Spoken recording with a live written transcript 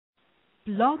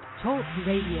Blog Talk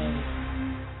Radio.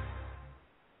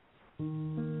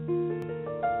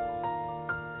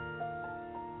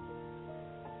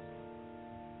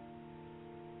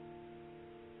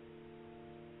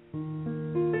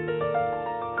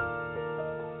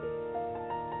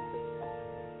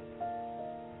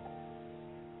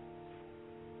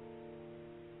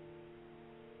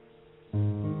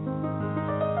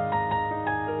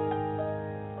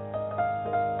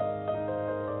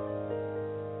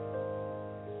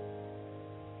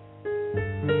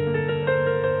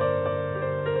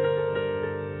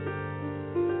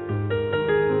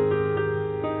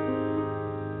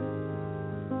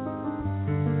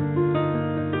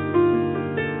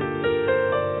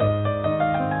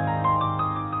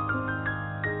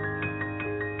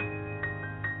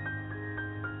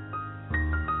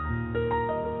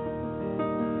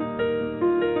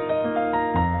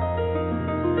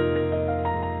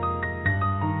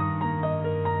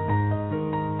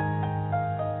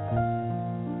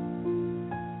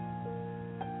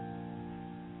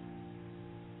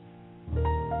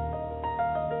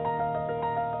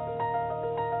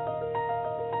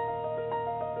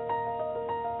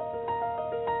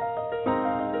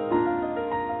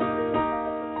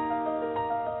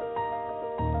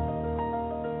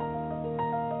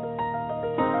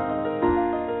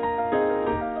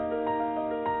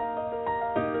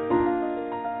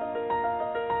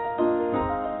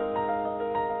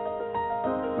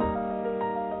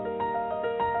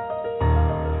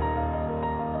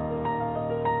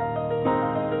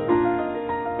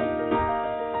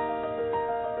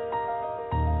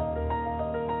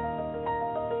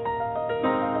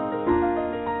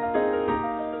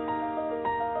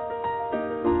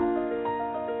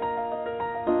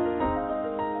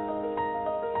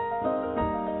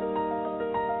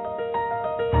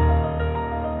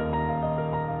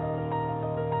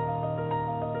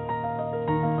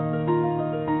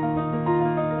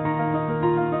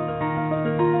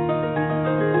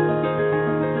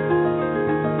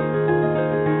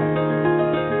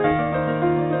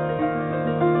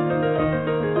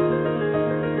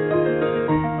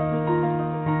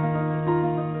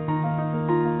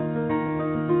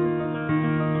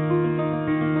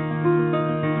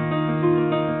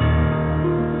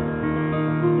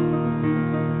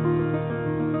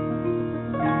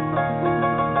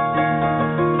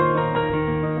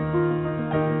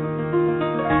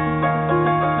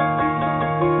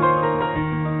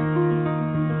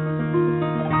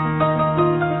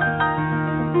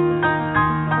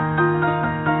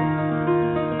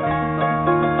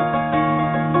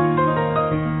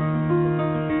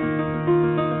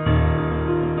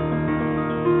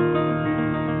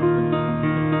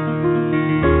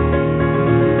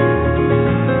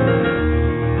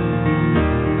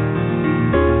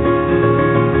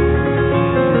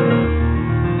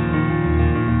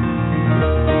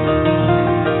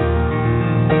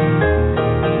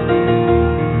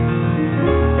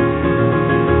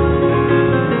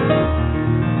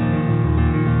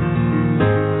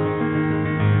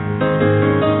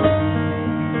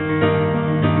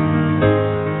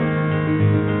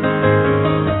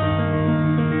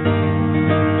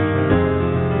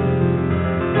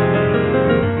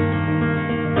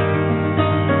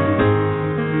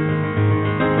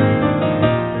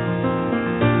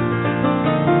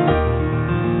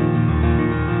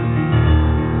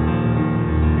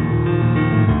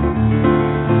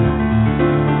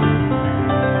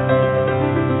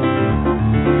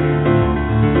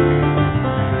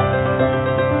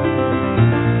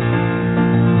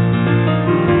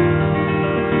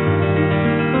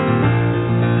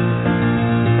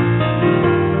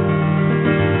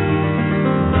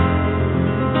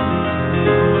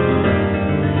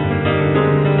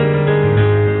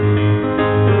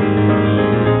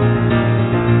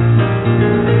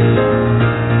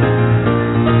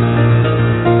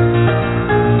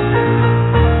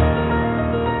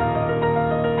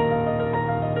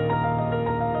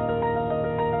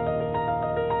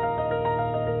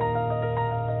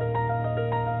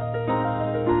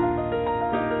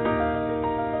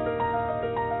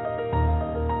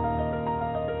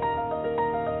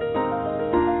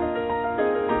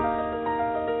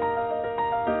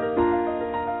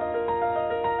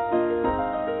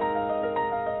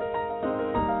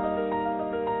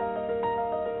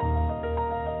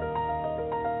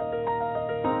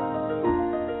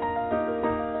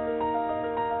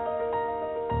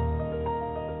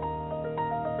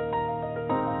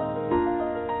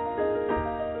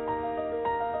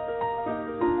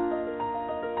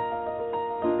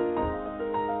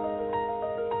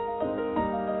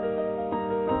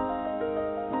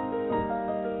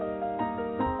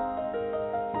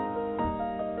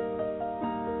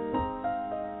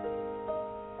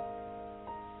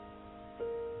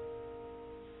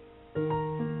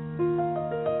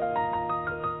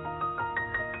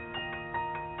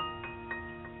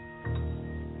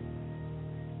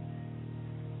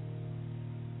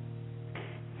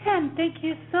 Again, thank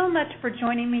you so much for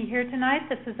joining me here tonight.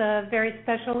 This is a very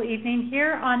special evening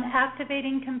here on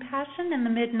Activating Compassion in the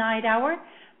Midnight Hour.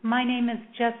 My name is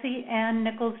Jessie Ann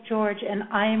Nichols George, and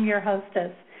I am your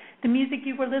hostess. The music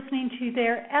you were listening to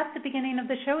there at the beginning of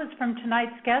the show is from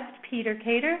tonight's guest, Peter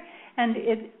Cater, and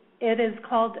it is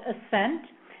called Ascent.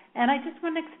 And I just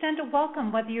want to extend a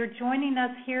welcome, whether you're joining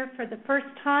us here for the first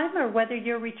time or whether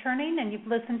you're returning and you've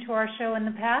listened to our show in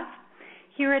the past.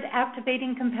 Here at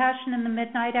Activating Compassion in the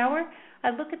Midnight Hour,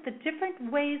 I look at the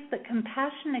different ways that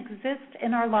compassion exists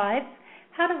in our lives,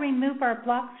 how to remove our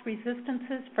blocks,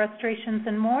 resistances, frustrations,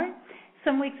 and more.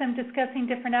 Some weeks I'm discussing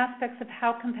different aspects of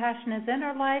how compassion is in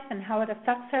our life and how it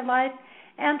affects our life,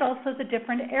 and also the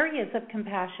different areas of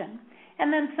compassion.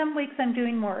 And then some weeks I'm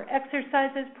doing more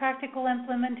exercises, practical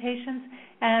implementations,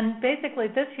 and basically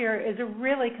this year is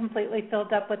really completely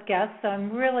filled up with guests, so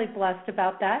I'm really blessed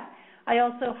about that. I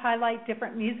also highlight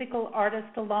different musical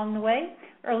artists along the way.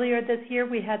 Earlier this year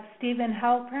we had Stephen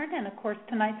Halpern, and of course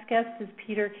tonight's guest is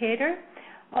Peter Cater.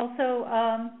 Also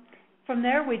from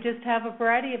there we just have a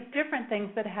variety of different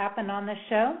things that happen on the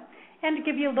show. And to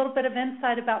give you a little bit of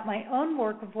insight about my own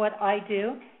work of what I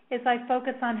do is I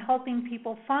focus on helping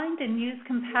people find and use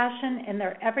compassion in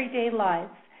their everyday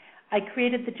lives. I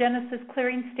created the Genesis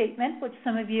Clearing Statement, which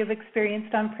some of you have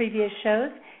experienced on previous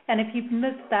shows, and if you've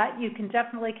missed that, you can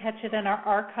definitely catch it in our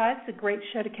archives. A great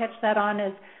show to catch that on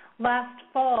is last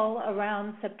fall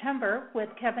around September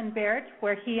with Kevin Barrett,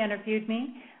 where he interviewed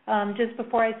me just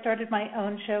before I started my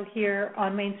own show here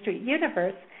on Main Street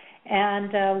Universe,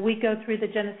 and we go through the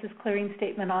Genesis Clearing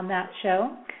Statement on that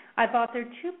show. I've authored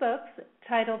 2 books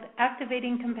titled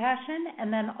Activating Compassion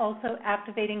and then also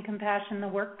Activating Compassion, the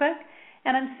Workbook.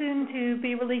 And I'm soon to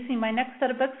be releasing my next set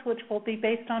of books, which will be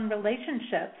based on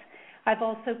relationships. I've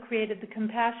also created the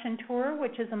Compassion Tour,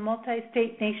 which is a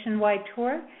multi-state nationwide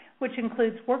tour, which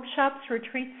includes workshops,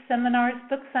 retreats, seminars,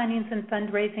 book signings, and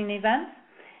fundraising events.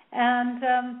 And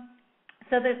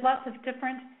so there's lots of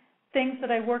different things that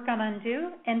I work on and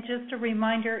do. And just a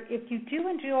reminder, if you do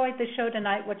enjoy the show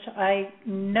tonight, which I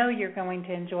know you're going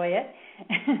to enjoy it,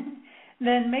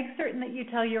 then make certain that you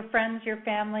tell your friends, your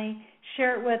family,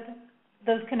 share it with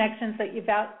those connections that you've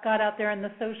got out there in the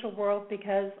social world,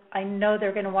 because I know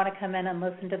they're going to want to come in and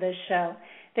listen to this show.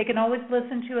 They can always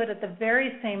listen to it at the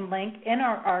very same link in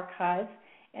our archives,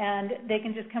 and they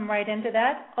can just come right into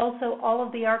that. Also, all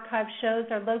of the archive shows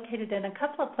are located in a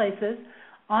couple of places.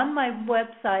 On my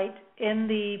website, in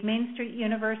the Main Street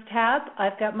Universe tab,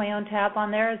 I've got my own tab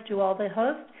on there, as do all the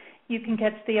hosts. You can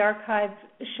catch the archive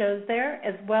shows there,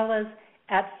 as well as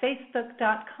at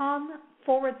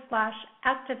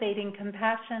facebook.com/activating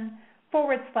compassion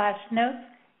 /notes,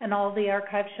 and all the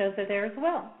archive shows are there as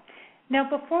well. Now,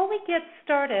 before we get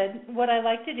started, what I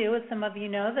like to do, as some of you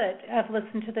know that have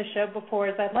listened to the show before,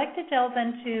 is I'd like to delve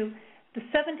into the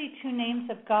 72 Names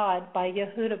of God by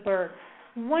Yehuda Berg.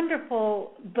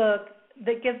 Wonderful book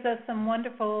that gives us some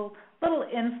wonderful little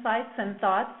insights and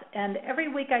thoughts, and every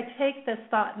week I take this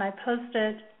thought and I post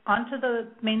it onto the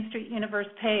Main Street Universe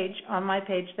page, on my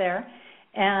page there,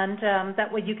 and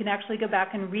that way you can actually go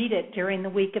back and read it during the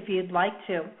week if you'd like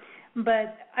to.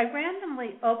 But I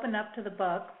randomly open up to the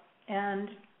book, and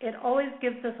it always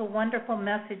gives us a wonderful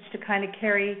message to kind of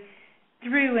carry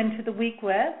through into the week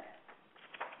with.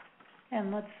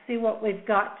 And let's see what we've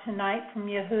got tonight from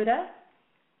Yehuda.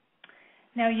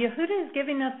 Now, Yehuda is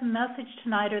giving us a message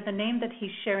tonight, or the name that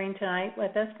he's sharing tonight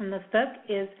with us from this book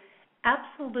is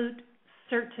Absolute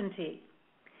Certainty.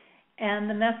 And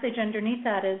the message underneath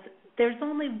that is, there's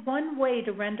only one way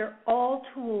to render all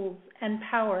tools and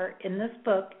power in this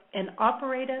book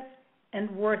inoperative and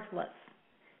worthless.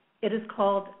 It is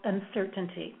called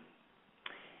uncertainty.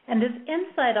 And his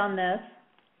insight on this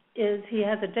is he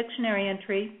has a dictionary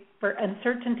entry for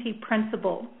uncertainty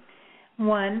principle.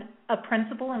 1, a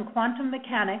principle in quantum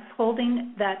mechanics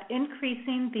holding that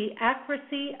increasing the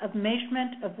accuracy of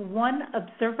measurement of one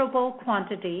observable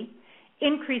quantity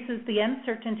increases the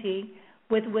uncertainty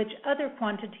with which other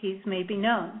quantities may be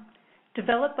known,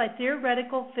 developed by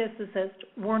theoretical physicist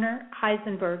Werner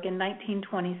Heisenberg in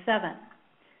 1927.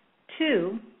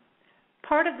 2,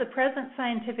 part of the present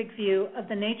scientific view of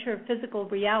the nature of physical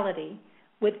reality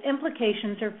with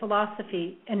implications or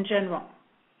philosophy in general.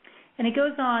 And he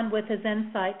goes on with his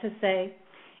insight to say,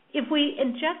 if we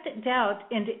inject doubt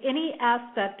into any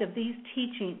aspect of these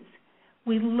teachings,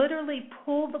 we literally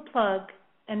pull the plug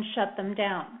and shut them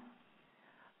down.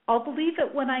 I'll believe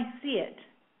it when I see it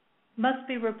must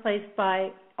be replaced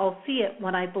by I'll see it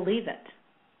when I believe it.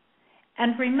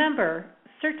 And remember,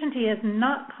 certainty is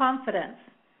not confidence,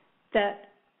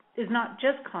 that is not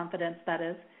just confidence, that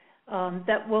is,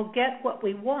 that we'll get what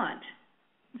we want,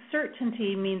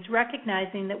 certainty means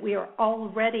recognizing that we are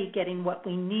already getting what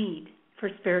we need for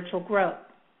spiritual growth.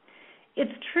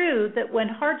 It's true that when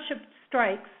hardship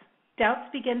strikes, doubts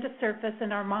begin to surface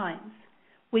in our minds.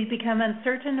 We become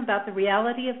uncertain about the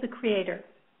reality of the Creator.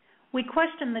 We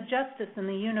question the justice in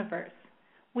the universe.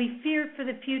 We fear for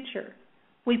the future.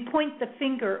 We point the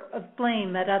finger of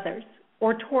blame at others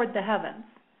or toward the heavens.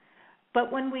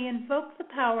 But when we invoke the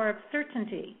power of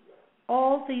certainty,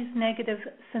 all these negative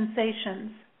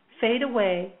sensations fade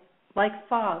away like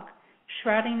fog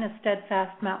shrouding a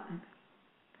steadfast mountain.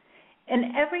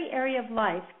 In every area of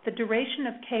life, the duration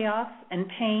of chaos and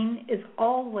pain is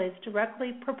always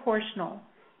directly proportional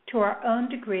to our own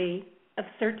degree of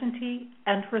certainty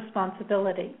and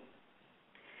responsibility.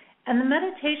 And the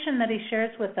meditation that he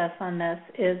shares with us on this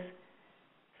is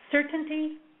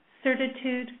certainty,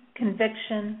 certitude,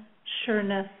 conviction,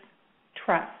 sureness,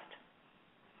 trust.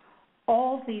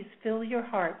 All these fill your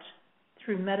heart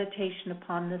through meditation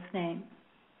upon this name.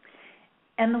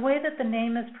 And the way that the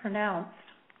name is pronounced,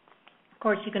 of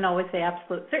course you can always say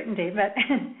absolute certainty, but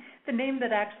the name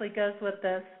that actually goes with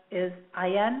this is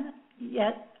Ayin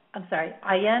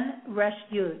Resh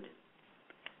Yud.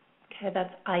 Okay,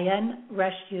 that's Ayin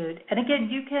Resh Yud. And again,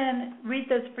 you can read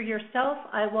this for yourself.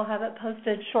 I will have it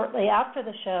posted shortly after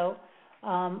the show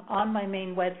on my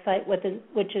main website,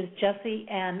 which is Jessie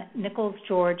and Nichols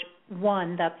George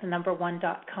 1. That's the number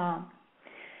 1.com.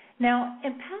 Now,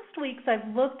 in past weeks,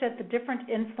 I've looked at the different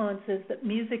influences that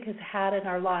music has had in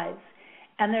our lives.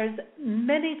 And there's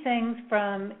many things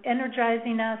from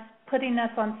energizing us, putting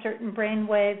us on certain brain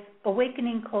waves,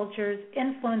 awakening cultures,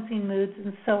 influencing moods,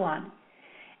 and so on.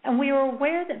 And we are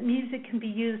aware that music can be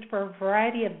used for a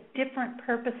variety of different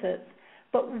purposes.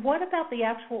 But what about the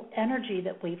actual energy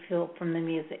that we feel from the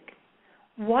music?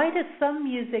 Why does some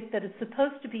music that is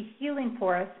supposed to be healing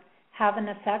for us have an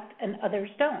effect and others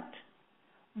don't?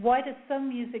 Why does some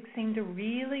music seem to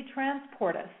really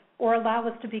transport us or allow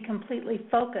us to be completely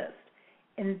focused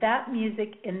in that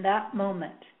music in that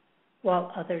moment,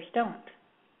 while others don't?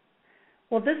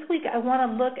 Well, this week I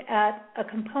want to look at a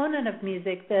component of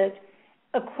music that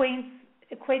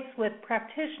equates with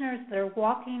practitioners that are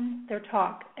walking their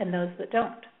talk and those that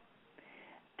don't.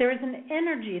 There is an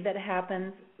energy that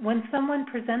happens when someone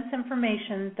presents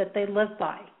information that they live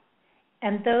by,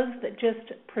 and those that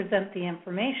just present the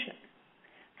information.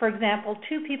 For example,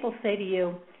 two people say to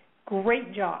you,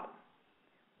 "Great job."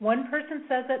 One person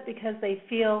says it because they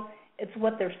feel it's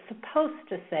what they're supposed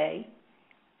to say,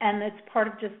 and it's part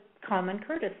of just common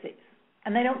courtesies.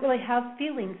 And they don't really have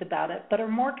feelings about it, but are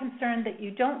more concerned that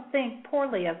you don't think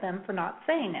poorly of them for not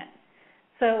saying it.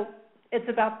 So it's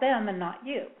about them and not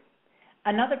you.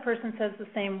 Another person says the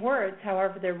same words,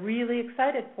 however, they're really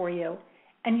excited for you,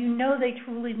 and you know they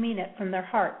truly mean it from their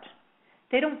heart.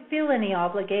 They don't feel any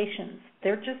obligations.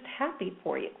 They're just happy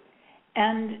for you.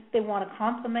 And they want to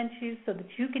compliment you so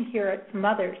that you can hear it from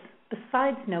others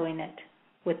besides knowing it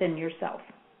within yourself.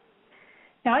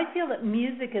 Now, I feel that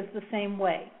music is the same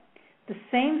way. The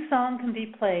same song can be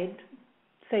played,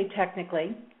 say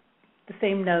technically, the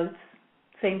same notes,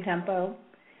 same tempo,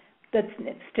 that's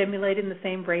stimulating the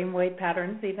same brainwave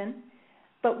patterns even,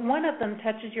 but one of them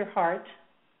touches your heart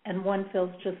and one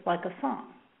feels just like a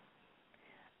song.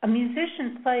 A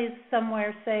musician plays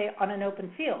somewhere, say, on an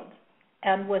open field,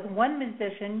 and with one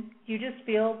musician, you just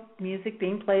feel music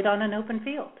being played on an open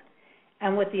field.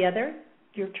 And with the other,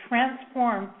 you're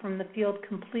transformed from the field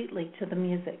completely to the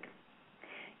music.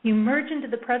 You merge into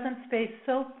the present space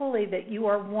so fully that you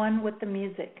are one with the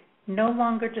music, no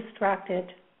longer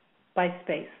distracted by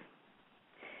space.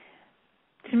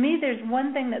 To me, there's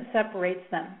one thing that separates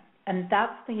them, and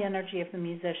that's the energy of the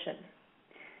musician.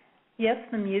 Yes,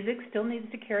 the music still needs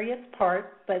to carry its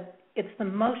part, but it's the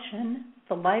motion,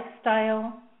 the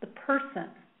lifestyle, the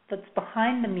person that's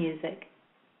behind the music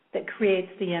that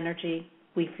creates the energy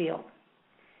we feel.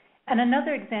 And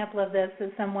another example of this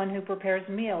is someone who prepares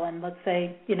a meal, and let's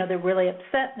say, they're really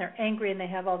upset and they're angry and they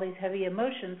have all these heavy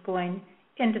emotions going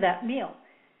into that meal.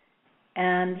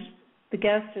 And the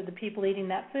guests or the people eating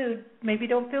that food maybe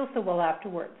don't feel so well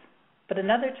afterwards. But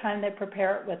another time they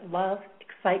prepare it with love,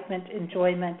 excitement,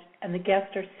 enjoyment, and the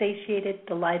guests are satiated,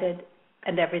 delighted,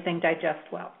 and everything digests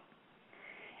well.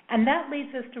 And that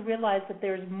leads us to realize that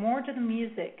there's more to the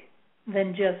music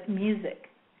than just music.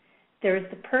 There is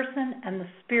the person and the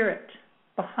spirit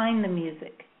behind the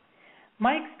music.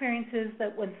 My experience is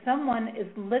that when someone is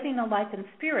living a life in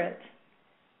spirit,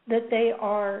 that they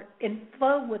are in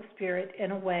flow with spirit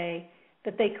in a way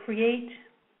that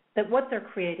that what they're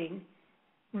creating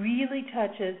really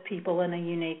touches people in a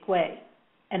unique way.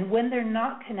 And when they're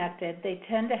not connected, they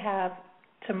tend to have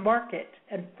to market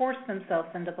and force themselves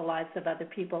into the lives of other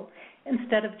people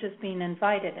instead of just being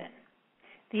invited in.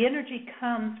 The energy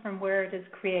comes from where it is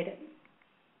created.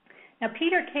 Now,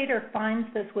 Peter Cater finds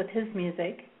this with his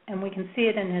music, and we can see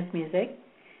it in his music.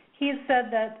 He has said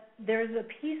that there is a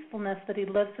peacefulness that he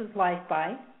lives his life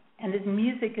by, and his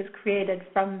music is created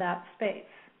from that space.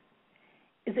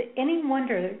 Is it any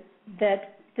wonder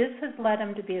that this has led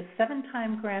him to be a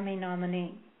 7-time Grammy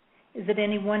nominee? Is it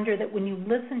any wonder that when you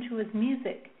listen to his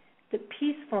music, that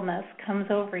peacefulness comes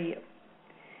over you?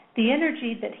 The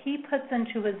energy that he puts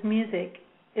into his music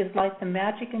is like the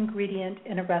magic ingredient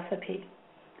in a recipe.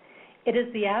 It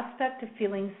is the aspect of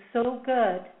feeling so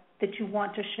good that you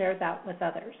want to share that with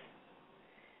others.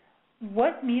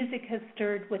 What music has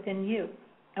stirred within you,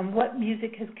 and what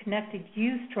music has connected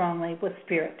you strongly with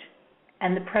spirit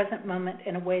and the present moment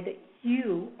in a way that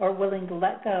you are willing to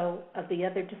let go of the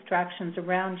other distractions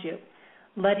around you,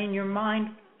 letting your mind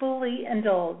fully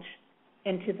indulge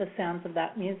into the sounds of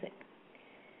that music?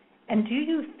 And do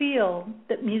you feel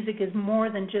that music is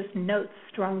more than just notes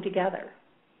strung together?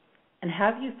 And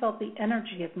have you felt the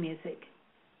energy of music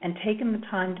and taken the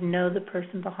time to know the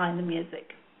person behind the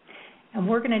music? And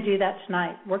we're going to do that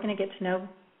tonight. We're going to get to know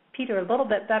Peter a little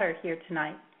bit better here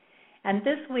tonight. And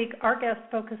this week, our guest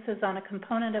focuses on a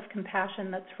component of compassion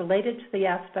that's related to the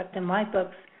aspect in my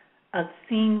books of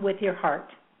seeing with your heart.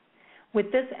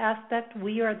 With this aspect,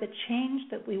 we are the change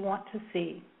that we want to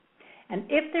see. And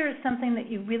if there is something that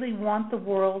you really want the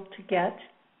world to get,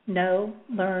 know,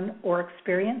 learn, or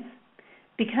experience,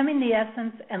 becoming the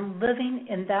essence and living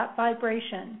in that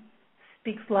vibration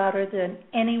speaks louder than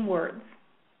any words.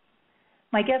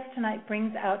 My guest tonight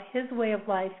brings out his way of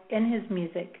life in his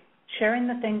music, sharing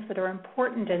the things that are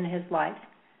important in his life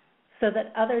so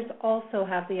that others also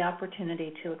have the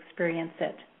opportunity to experience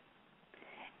it.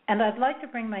 And I'd like to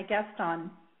bring my guest on.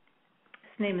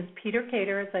 His name is Peter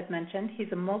Cater, as I've mentioned.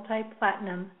 He's a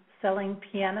multi-platinum selling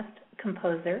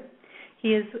pianist-composer.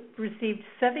 He has received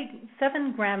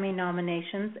seven Grammy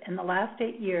nominations in the last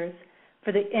 8 years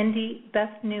for the Indie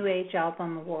Best New Age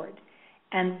Album Award,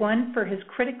 and one for his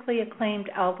critically acclaimed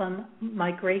album,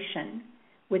 Migration,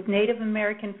 with Native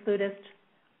American flutist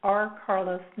R.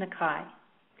 Carlos Nakai.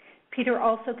 Peter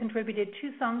also contributed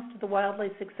 2 songs to the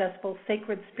wildly successful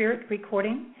Sacred Spirit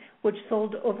recording, which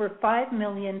sold over 5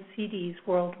 million CDs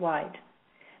worldwide.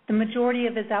 The majority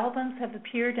of his albums have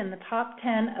appeared in the top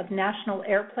 10 of national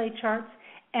airplay charts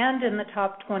and in the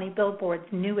top 20 Billboard's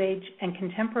New Age and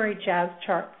Contemporary Jazz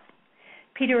charts.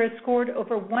 Peter has scored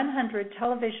over 100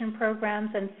 television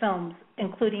programs and films,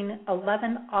 including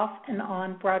 11 off and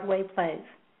on Broadway plays.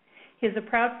 He is a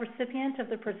proud recipient of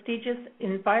the prestigious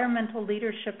Environmental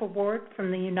Leadership Award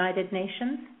from the United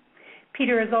Nations.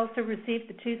 Peter has also received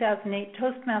the 2008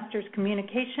 Toastmasters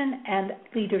Communication and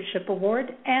Leadership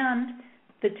Award and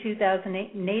the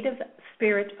 2008 Native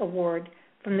Spirit Award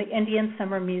from the Indian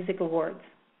Summer Music Awards.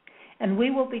 And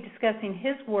we will be discussing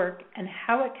his work and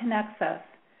how it connects us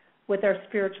with our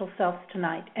spiritual selves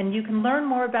tonight. And you can learn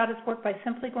more about his work by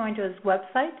simply going to his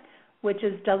website, which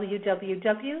is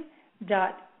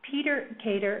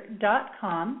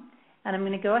www.petercater.com. And I'm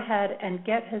going to go ahead and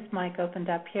get his mic opened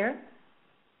up here,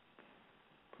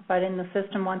 providing the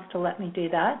system wants to let me do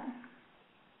that.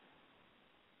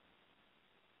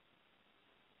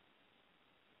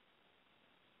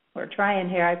 We're trying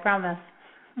here, I promise.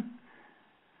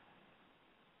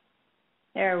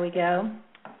 There we go.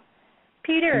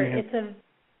 Peter, it's a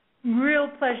real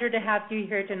pleasure to have you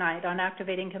here tonight on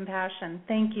Activating Compassion.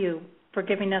 Thank you for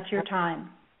giving us your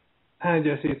time. Hi,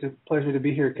 Jesse. It's a pleasure to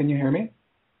be here. Can you hear me?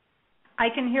 I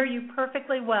can hear you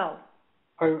perfectly well.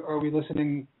 Are we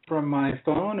listening from my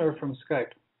phone or from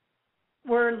Skype?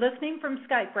 We're listening from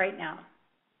Skype right now.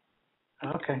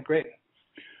 Okay, great.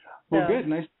 Well, good.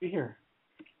 Nice to be here.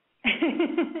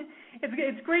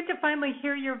 It's great to finally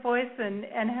hear your voice and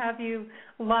have you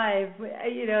live.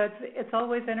 You know, it's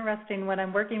always interesting when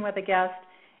I'm working with a guest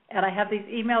and I have these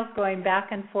emails going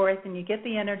back and forth and you get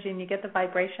the energy and you get the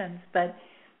vibrations. But,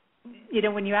 you know,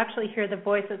 when you actually hear the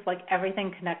voice, it's like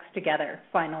everything connects together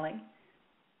finally.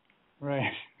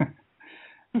 Right.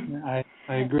 I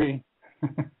agree.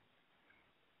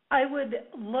 I would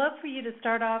love for you to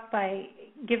start off by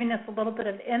giving us a little bit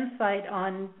of insight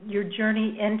on your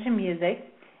journey into music.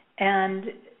 And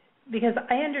because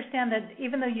I understand that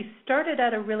even though you started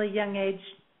at a really young age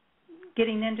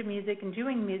getting into music and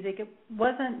doing music, it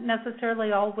wasn't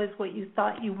necessarily always what you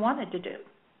thought you wanted to do.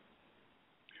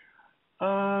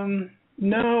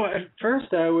 No, at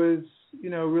first I was,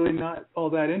 really not all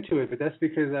that into it, but that's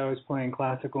because I was playing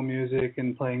classical music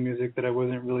and playing music that I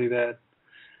wasn't really that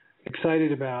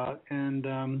excited about. And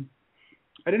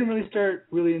I didn't really start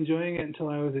really enjoying it until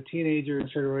I was a teenager and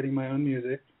started writing my own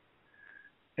music.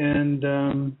 And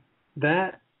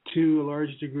that, to a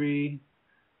large degree,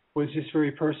 was just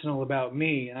very personal about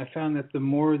me. And I found that the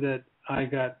more that I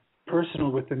got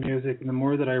personal with the music and the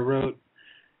more that I wrote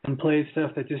and played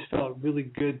stuff that just felt really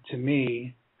good to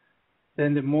me,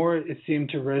 then the more it seemed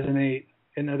to resonate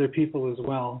in other people as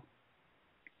well.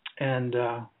 And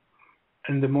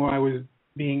the more I was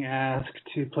being asked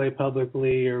to play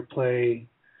publicly or play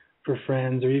for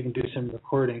friends or even do some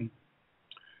recording.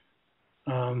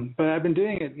 But I've been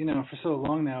doing it, for so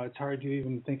long now, it's hard to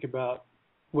even think about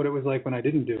what it was like when I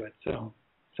didn't do it. So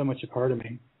much a part of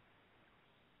me.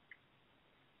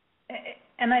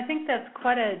 And I think that's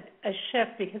quite a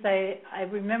shift, because I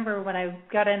remember when I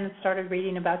got in and started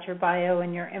reading about your bio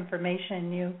and your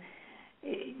information,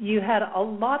 you had a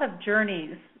lot of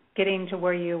journeys getting to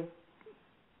where you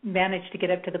managed to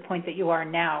get up to the point that you are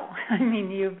now. I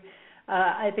mean,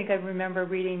 I think I remember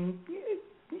reading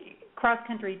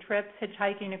cross-country trips,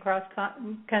 hitchhiking across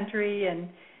country and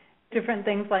different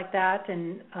things like that,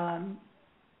 and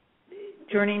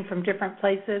journeying from different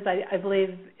places. I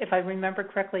believe, if I remember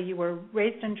correctly, you were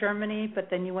raised in Germany, but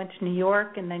then you went to New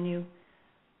York, and then you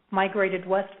migrated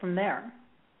west from there.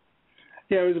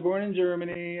 Yeah, I was born in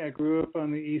Germany. I grew up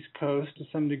on the East Coast to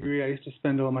some degree. I used to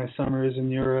spend all my summers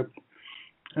in Europe.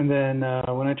 And then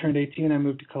when I turned 18, I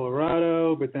moved to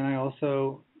Colorado. But then I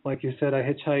also, like you said, I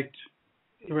hitchhiked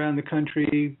around the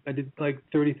country. I did like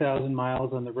 30,000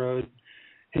 miles on the road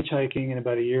hitchhiking in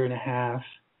about a year and a half.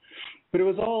 But it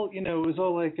was all,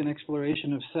 like an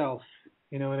exploration of self.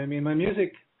 You know what I mean? My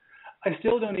music, I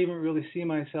still don't even really see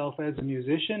myself as a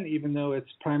musician, even though it's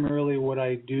primarily what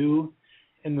I do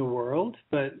in the world.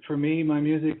 But for me, my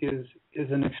music is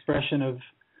an expression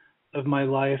of my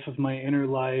life, of my inner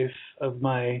life, of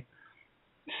my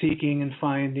seeking and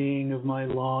finding, of my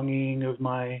longing, of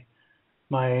my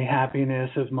happiness,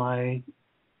 of my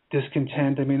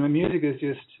discontent. I mean, my music is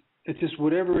it's just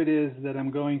whatever it is that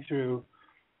I'm going through,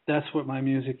 that's what my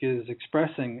music is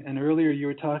expressing. And earlier you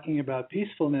were talking about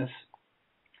peacefulness.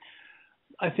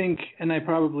 I think, and I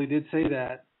probably did say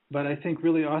that, but I think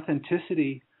really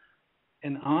authenticity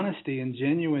and honesty and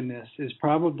genuineness is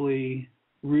probably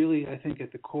really, I think,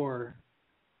 at the core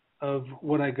of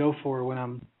what I go for when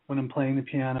I'm playing the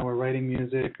piano or writing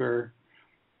music or,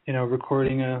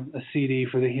 recording a CD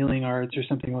for the healing arts or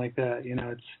something like that.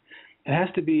 It has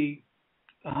to be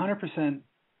 100%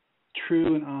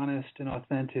 true and honest and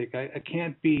authentic. I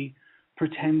can't be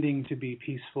pretending to be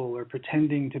peaceful or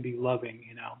pretending to be loving.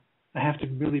 I have to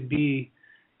really be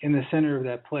in the center of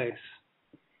that place.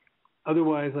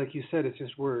 Otherwise, like you said, it's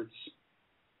just words.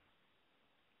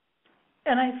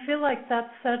 And I feel like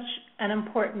that's such an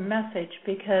important message,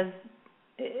 because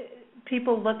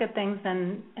people look at things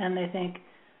and they think,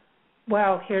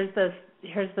 wow, here's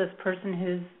this person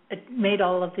who's made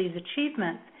all of these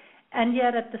achievements. And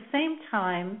yet at the same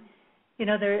time,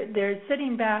 they're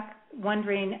sitting back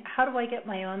wondering, how do I get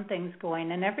my own things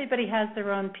going? And everybody has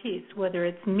their own piece, whether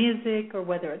it's music or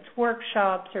whether it's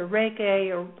workshops or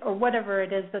Reiki or whatever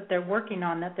it is that they're working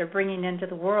on, that they're bringing into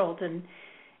the world and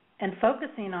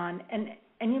focusing on.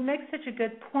 And you make such a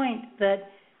good point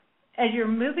that as you're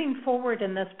moving forward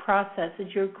in this process, as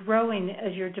you're growing,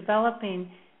 as you're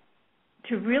developing,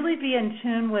 to really be in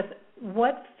tune with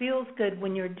what feels good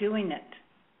when you're doing it.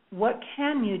 What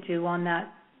can you do on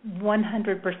that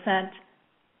 100%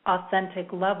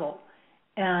 authentic level?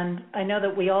 And I know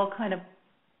that we all kind of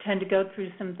tend to go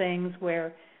through some things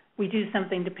where we do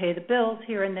something to pay the bills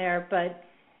here and there, but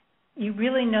you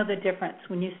really know the difference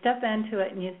when you step into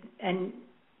it and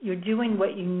you're doing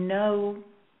what you know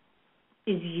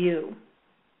is you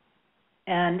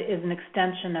and is an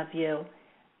extension of you.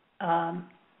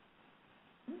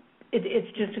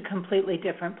 It's just a completely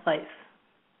different place.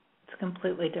 It's a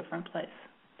completely different place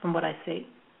from what I see.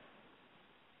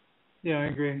 Yeah, I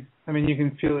agree. I mean, you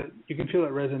can feel it. You can feel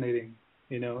it resonating,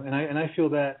 And I feel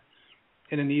that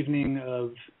in an evening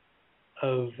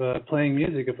of playing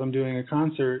music. If I'm doing a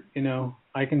concert,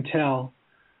 I can tell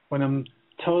when I'm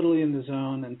totally in the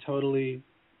zone and totally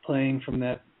playing from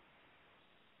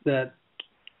that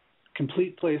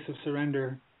complete place of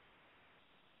surrender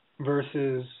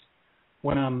versus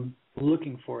when I'm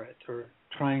looking for it or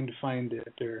trying to find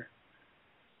it or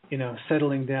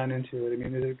settling down into it. I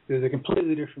mean, there's a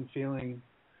completely different feeling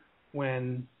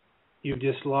when you've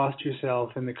just lost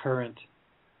yourself in the current.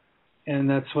 And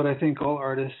that's what I think all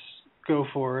artists go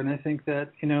for. And I think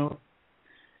that,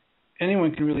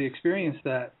 anyone can really experience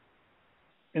that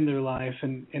in their life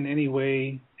and in any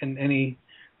way, in any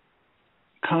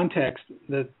context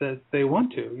that they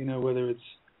want to, whether it's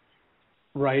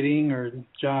writing or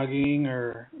jogging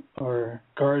or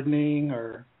gardening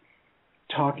or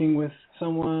talking with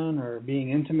someone or being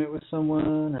intimate with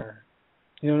someone, or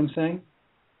you know what I'm saying?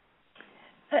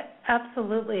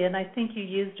 Absolutely, and I think you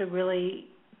used a really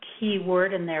key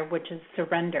word in there, which is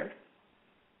surrender.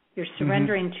 You're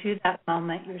surrendering to that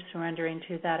moment. You're surrendering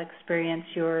to that experience.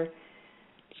 You're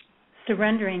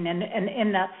surrendering, and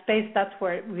in that space, that's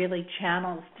where it really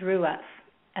channels through us,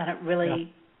 and it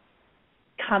really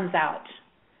comes out.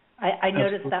 I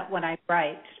notice that when I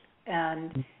write,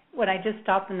 and when I just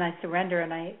stop and I surrender,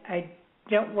 and I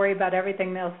don't worry about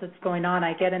everything else that's going on.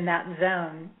 I get in that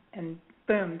zone, and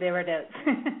boom, there it is.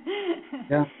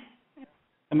 Yeah.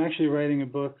 I'm actually writing a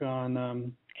book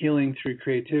on healing through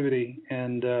creativity,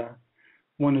 and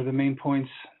one of the main points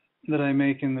that I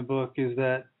make in the book is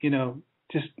that, you know,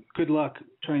 just good luck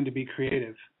trying to be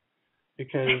creative,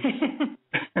 because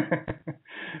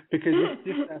because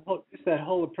just that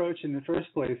whole approach in the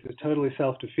first place is totally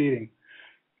self-defeating.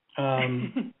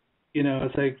 You know,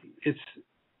 it's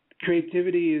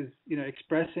creativity is, you know,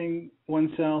 expressing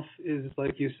oneself is,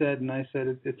 like you said and I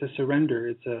said, it's a surrender.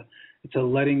 It's a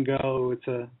letting go.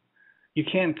 You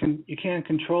can't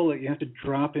control it. You have to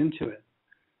drop into it.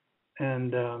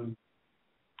 And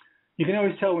you can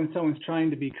always tell when someone's trying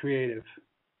to be creative,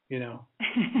 you know.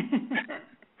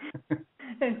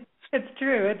 It's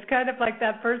true. It's kind of like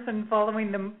that person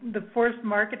following the forced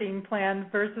marketing plan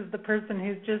versus the person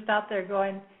who's just out there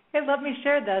going, hey, let me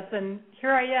share this, and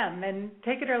here I am, and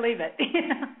take it or leave it.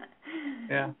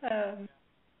 Yeah.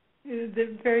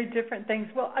 They're very different things.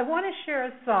 Well, I want to share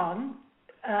a song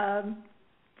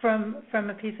from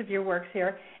a piece of your works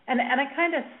here, and I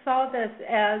kind of saw this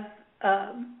as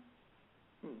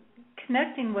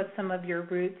connecting with some of your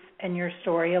roots and your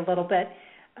story a little bit,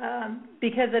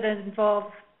 because it involves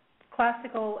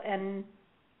classical and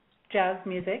jazz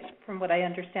music, from what I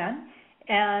understand.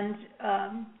 And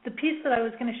the piece that I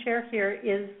was going to share here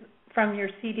is from your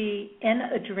CD, In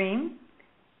a Dream,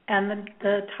 and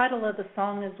the title of the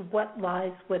song is What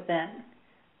Lies Within.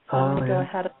 So I'm going to go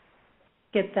ahead and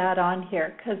get that on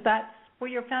here, because that's where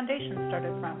your foundation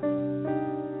started from.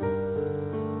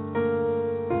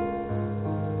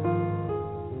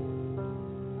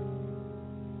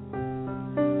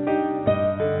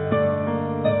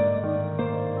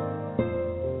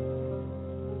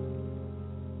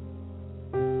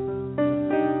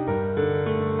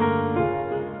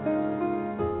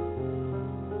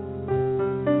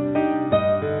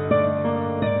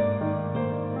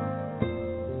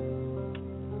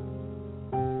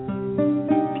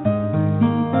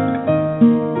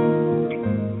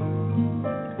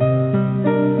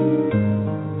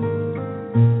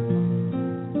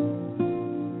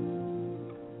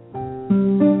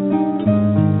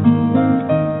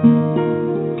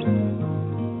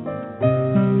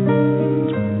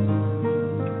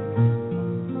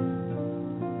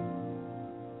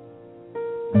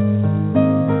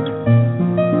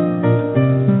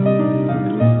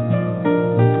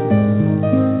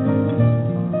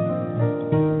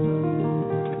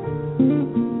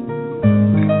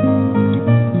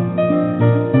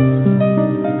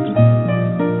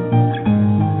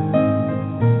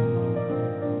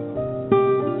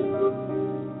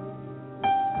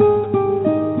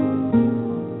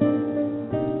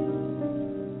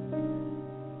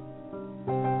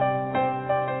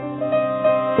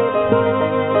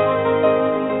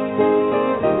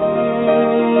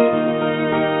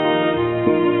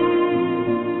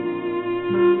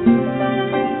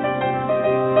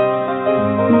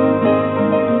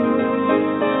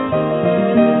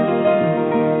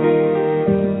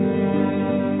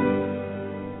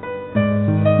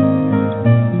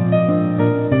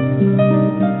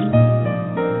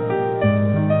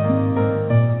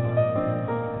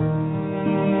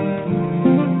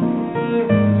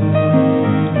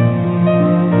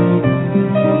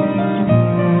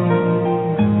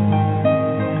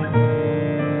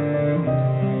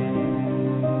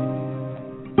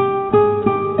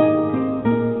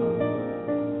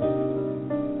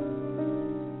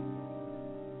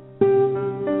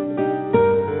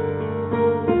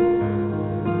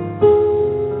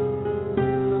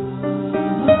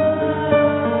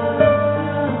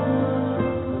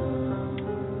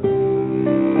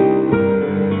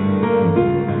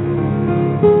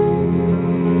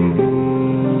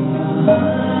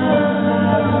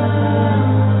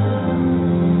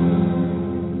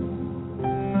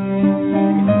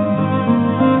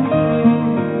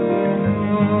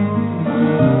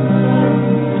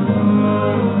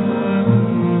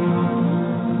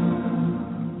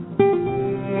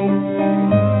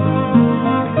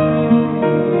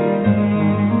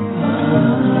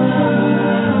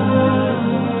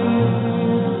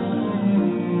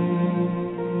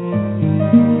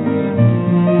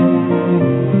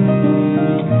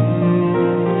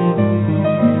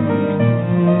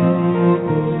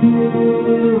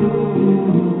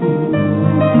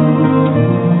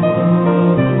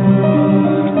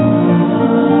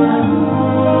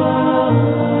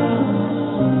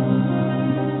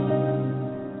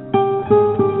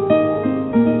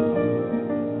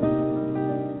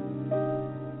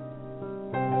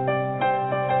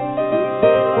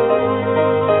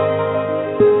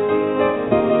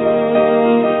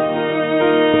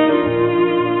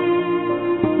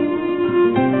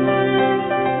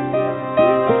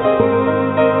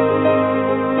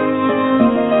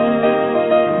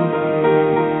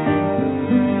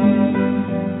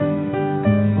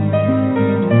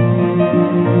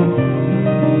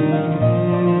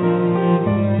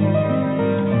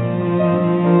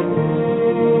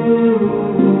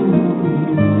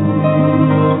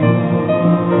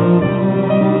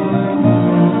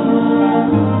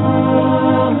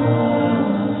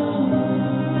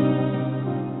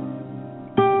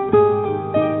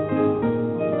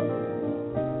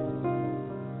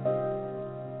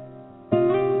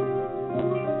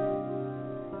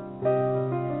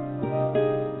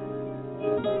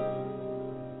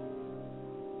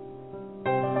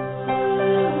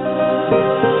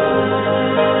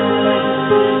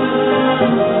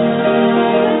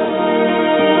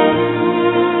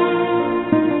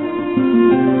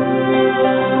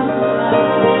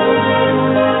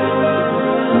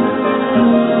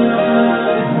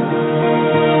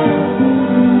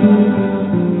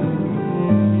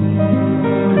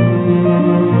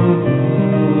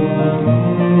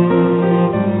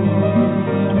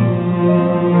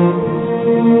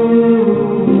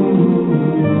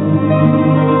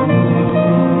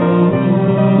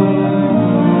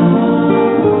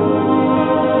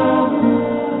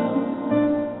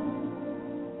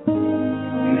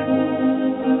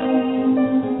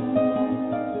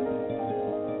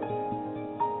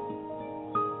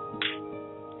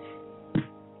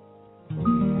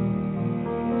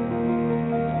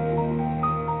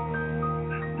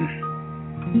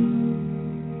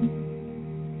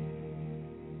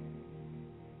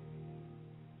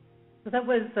 So that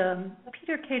was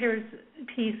Peter Cater's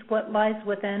piece, What Lies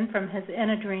Within, from his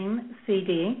In a Dream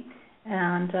CD.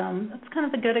 And that's kind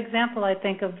of a good example, I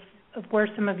think, of where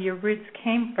some of your roots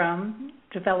came from,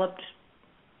 developed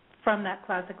from that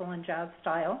classical and jazz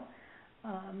style.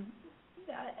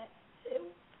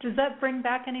 Does that bring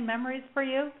back any memories for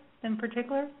you in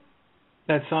particular?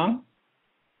 That song?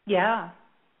 Yeah.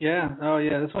 Yeah. Oh,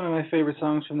 yeah. That's one of my favorite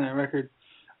songs from that record.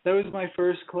 That was my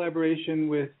first collaboration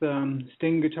with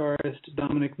Sting guitarist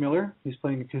Dominic Miller. He's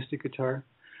playing acoustic guitar,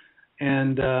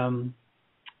 and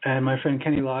my friend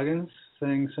Kenny Loggins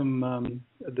sang some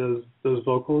those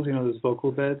vocals, those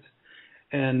vocal beds,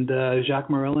 and Jacques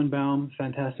Morellenbaum,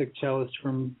 fantastic cellist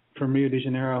from Rio de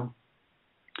Janeiro.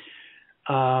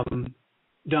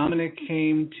 Dominic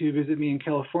came to visit me in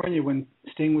California when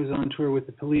Sting was on tour with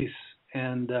the Police,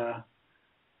 and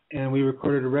we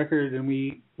recorded a record, and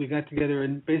we got together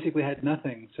and basically had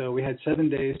nothing. So we had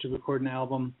 7 days to record an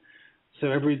album.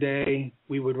 So every day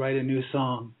we would write a new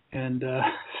song. And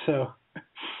so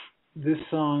this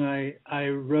song I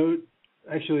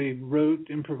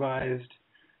improvised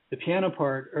the piano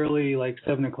part early, like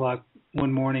 7 o'clock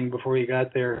one morning before he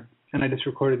got there. And I just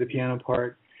recorded the piano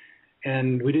part.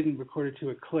 And we didn't record it to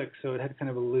a click, so it had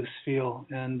kind of a loose feel.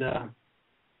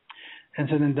 And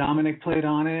so then Dominic played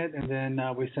on it, and then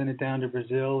we sent it down to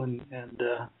Brazil, and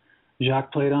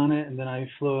Jacques played on it, and then I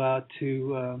flew out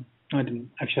to, I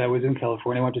was in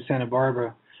California. I went to Santa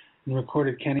Barbara and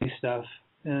recorded Kenny's stuff.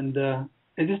 And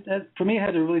it just, for me, it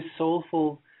had a really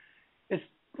soulful, it's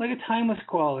like a timeless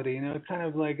quality, It's kind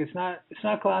of like, it's not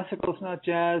classical, it's not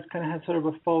jazz, kind of has sort of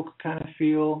a folk kind of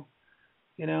feel,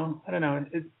 I don't know.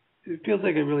 It feels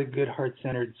like a really good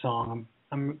heart-centered song.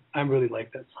 I really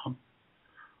like that song.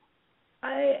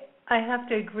 I have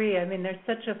to agree. I mean, there's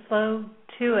such a flow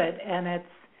to it, and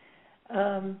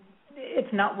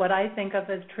it's not what I think of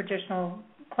as traditional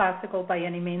classical by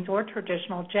any means, or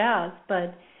traditional jazz,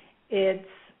 but it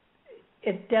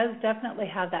does definitely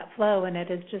have that flow, and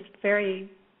it is just very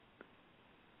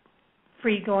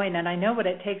free going. And I know what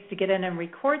it takes to get in and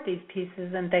record these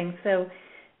pieces and things. So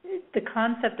the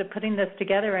concept of putting this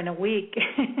together in a week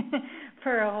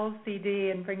for a whole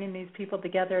CD and bringing these people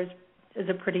together is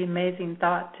a pretty amazing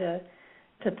thought to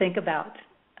think about.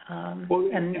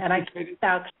 And I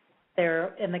out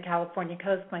there in the California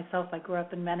coast myself. I grew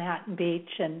up in Manhattan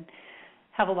Beach and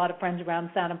have a lot of friends around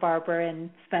Santa Barbara, and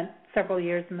spent several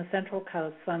years in the Central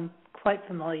Coast, so I'm quite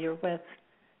familiar with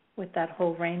that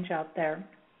whole range out there.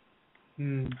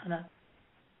 It's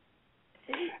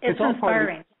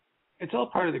inspiring. It's all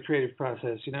part of the creative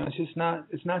process,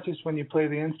 It's not just when you play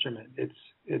the instrument.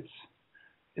 It's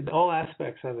all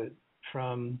aspects of it,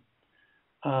 from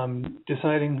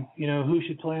deciding, who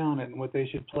should play on it and what they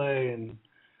should play, and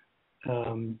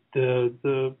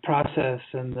the process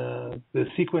and the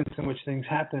sequence in which things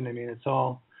happen. I mean, it's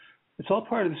all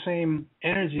part of the same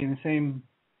energy and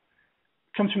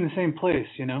comes from the same place,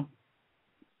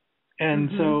 And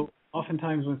so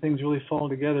oftentimes when things really fall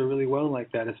together really well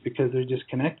like that, it's because they're just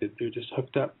connected. They're just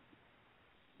hooked up.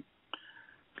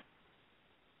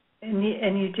 And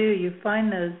you find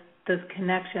those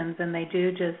connections, and they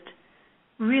do just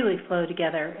really flow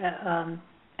together.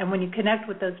 And when you connect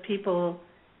with those people,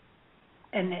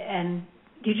 and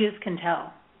you just can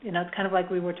tell. It's kind of like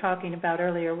we were talking about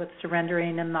earlier with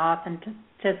surrendering and the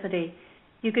authenticity.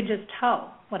 You can just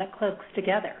tell when it clicks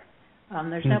together.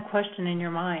 There's no question in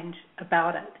your mind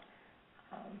about it.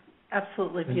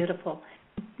 Absolutely beautiful.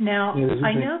 Now,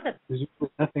 I know that there's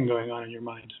nothing going on in your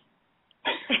mind.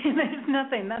 There's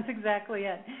nothing. That's exactly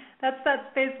it. That's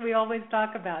that space we always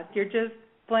talk about. You're just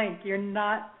blank. You're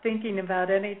not thinking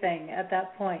about anything at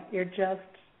that point. You're just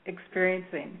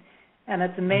experiencing, and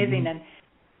it's amazing. And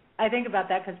I think about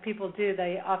that because people do.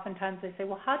 Oftentimes they say,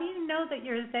 "Well, how do you know that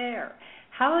you're there?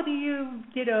 How do you,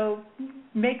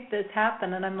 make this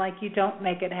happen?" And I'm like, "You don't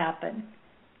make it happen.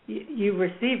 You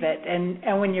receive it,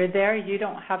 and when you're there, you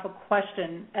don't have a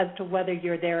question as to whether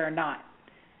you're there or not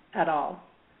at all.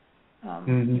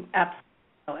 You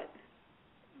absolutely know it."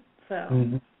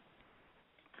 So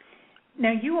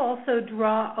now you also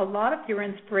draw a lot of your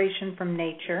inspiration from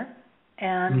nature,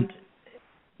 and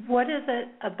what is it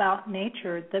about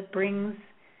nature that brings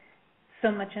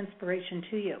so much inspiration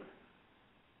to you?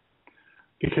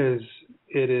 Because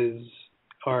it is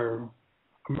our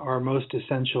most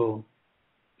essential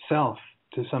self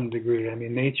to some degree. I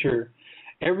mean, nature,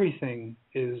 everything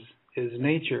is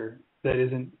nature that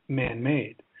isn't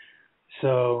man-made.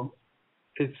 So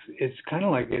it's kind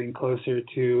of like getting closer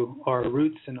to our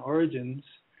roots and origins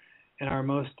and our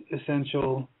most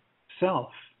essential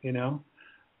self,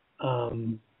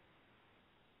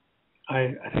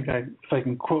 I think if I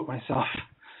can quote myself,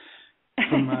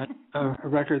 from a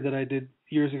record that I did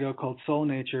years ago called Soul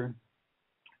Nature.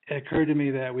 It occurred to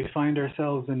me that we find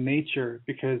ourselves in nature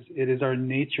because it is our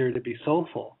nature to be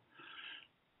soulful.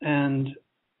 And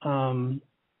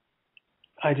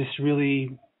I just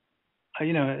really,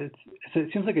 it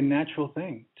seems like a natural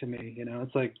thing to me.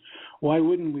 It's like, why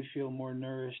wouldn't we feel more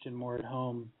nourished and more at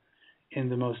home in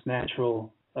the most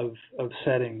natural of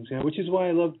settings? Which is why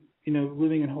I love,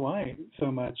 living in Hawaii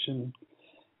so much, and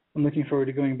I'm looking forward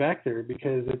to going back there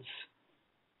because it's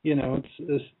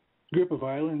this group of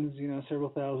islands, several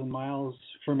thousand miles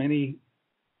from any,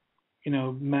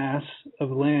 mass of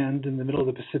land in the middle of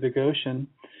the Pacific Ocean,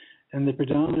 and the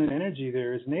predominant energy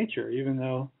there is nature. Even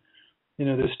though,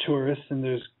 there's tourists and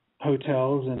there's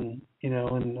hotels and, in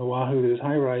Oahu there's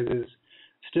high rises,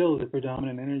 still the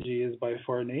predominant energy is by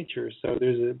far nature. So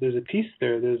there's a peace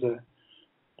there. There's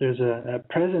a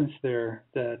presence there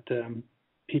that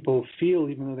people feel,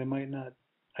 even though they might not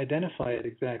identify it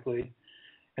exactly.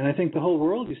 And I think the whole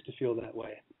world used to feel that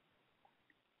way,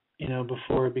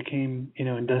 before it became,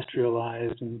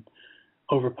 industrialized and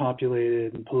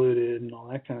overpopulated and polluted and all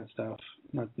that kind of stuff.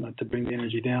 Not to bring the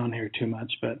energy down here too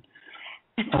much, but.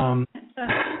 Oh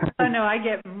no, I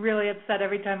get really upset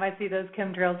every time I see those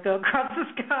chemtrails go across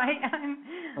the sky.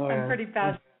 I'm pretty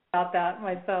passionate about that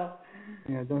myself.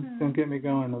 Yeah, don't get me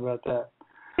going about that.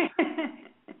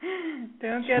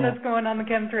 Don't get us going on the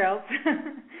chemtrails.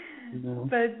 No.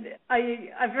 But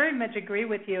I very much agree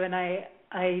with you, and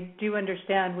I do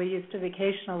understand. We used to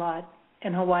vacation a lot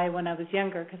in Hawaii when I was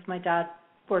younger because my dad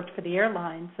worked for the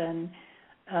airlines, and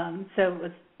so it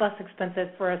was less expensive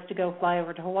for us to go fly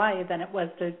over to Hawaii than it was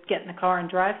to get in a car and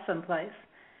drive someplace.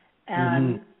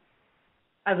 And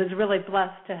I was really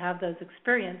blessed to have those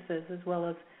experiences, as well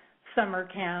as summer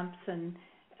camps and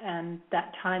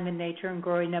that time in nature and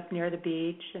growing up near the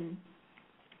beach and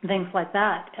things like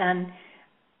that. And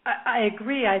I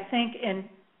agree. I think in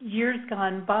years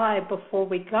gone by, before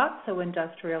we got so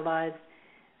industrialized,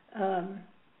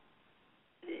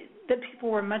 that people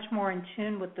were much more in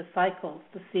tune with the cycles,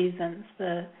 the seasons,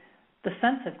 the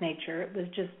sense of nature. It was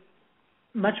just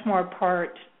much more a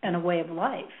part and a way of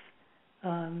life.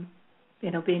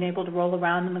 Being able to roll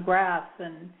around in the grass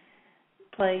and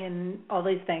play in all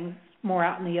these things more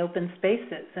out in the open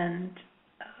spaces. And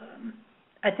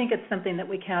I think it's something that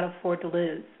we can't afford to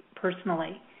lose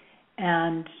personally.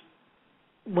 And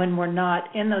when we're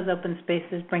not in those open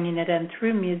spaces, bringing it in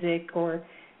through music or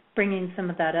bringing some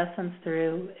of that essence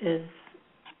through is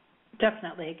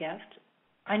definitely a gift.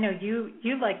 I know you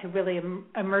like to really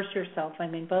immerse yourself. I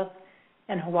mean, both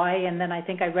in Hawaii, and then I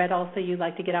think I read also you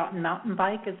like to get out and mountain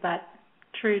bike. Is that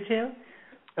true too?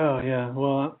 Oh yeah.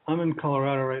 Well, I'm in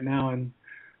Colorado right now,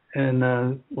 and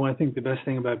I think the best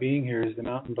thing about being here is the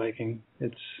mountain biking.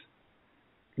 It's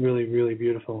really, really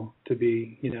beautiful to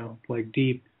be, like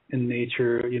deep in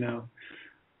nature,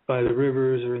 by the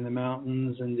rivers or in the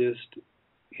mountains, and just,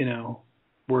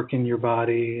 working your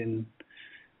body and,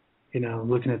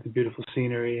 looking at the beautiful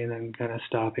scenery and then kind of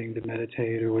stopping to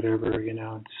meditate or whatever.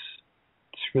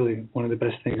 It's really one of the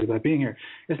best things about being here.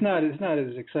 It's not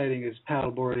as exciting as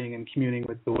paddleboarding and communing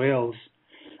with the whales,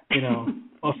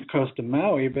 off the coast of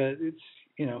Maui, but it's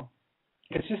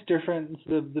it's just different.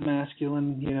 It's the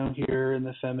masculine, here, and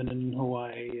the feminine in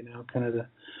Hawaii, kind of the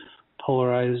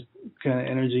polarized kind of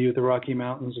energy with the Rocky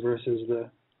Mountains versus the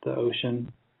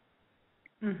ocean.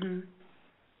 Mhm.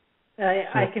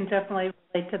 I can definitely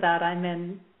relate to that. I'm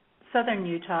in southern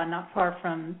Utah, not far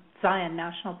from Zion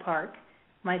National Park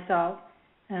myself,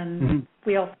 and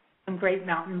we also have some great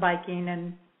mountain biking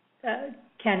and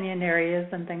canyon areas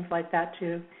and things like that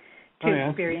to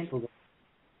experience.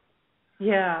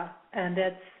 Yeah, and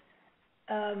it's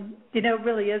it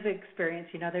really is an experience.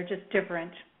 They're just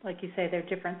different, like you say. They're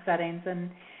different settings,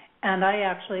 and I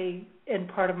actually, in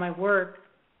part of my work,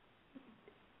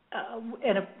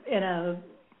 in a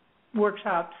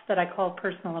workshops that I call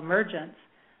personal emergence,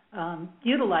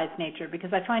 utilize nature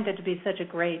because I find it to be such a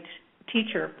great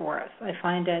teacher for us. I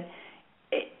find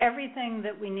everything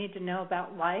that we need to know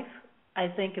about life. I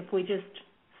think if we just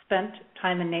spent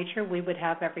time in nature, we would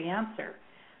have every answer,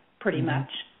 pretty much.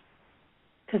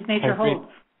 Because nature holds.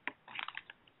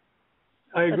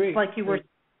 I agree. It's like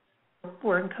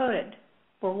we're encoded.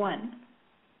 We're one.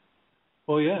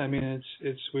 Well, yeah. I mean,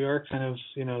 we are kind of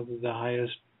the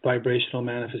highest vibrational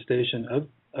manifestation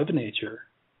of nature.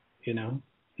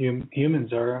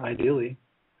 Humans are ideally.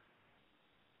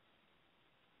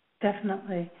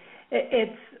 Definitely,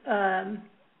 it's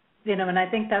and I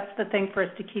think that's the thing for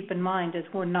us to keep in mind is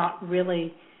we're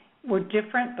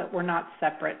different, but we're not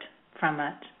separate from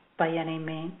it by any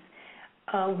means.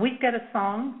 We've got a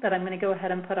song that I'm going to go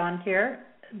ahead and put on here.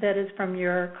 that is from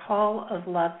your Call of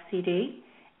Love CD,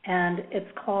 and it's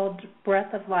called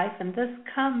Breath of Life, and this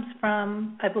comes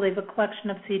from, I believe, a collection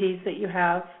of CDs that you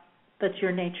have that's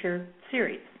your nature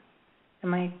series.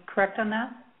 Am I correct on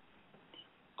that?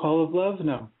 Call of Love?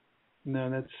 No,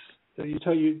 that's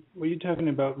were you talking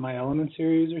about my Element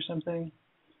series or something?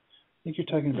 I think you're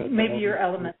talking about maybe your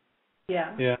Element.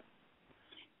 Yeah. Yeah.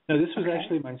 No, this was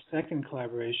actually my second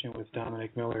collaboration with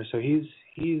Dominic Miller, so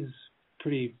he's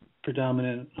pretty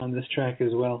predominant on this track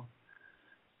as well.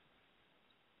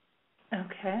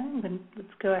 Okay, then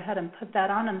let's go ahead and put that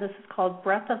on, and this is called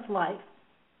Breath of Life.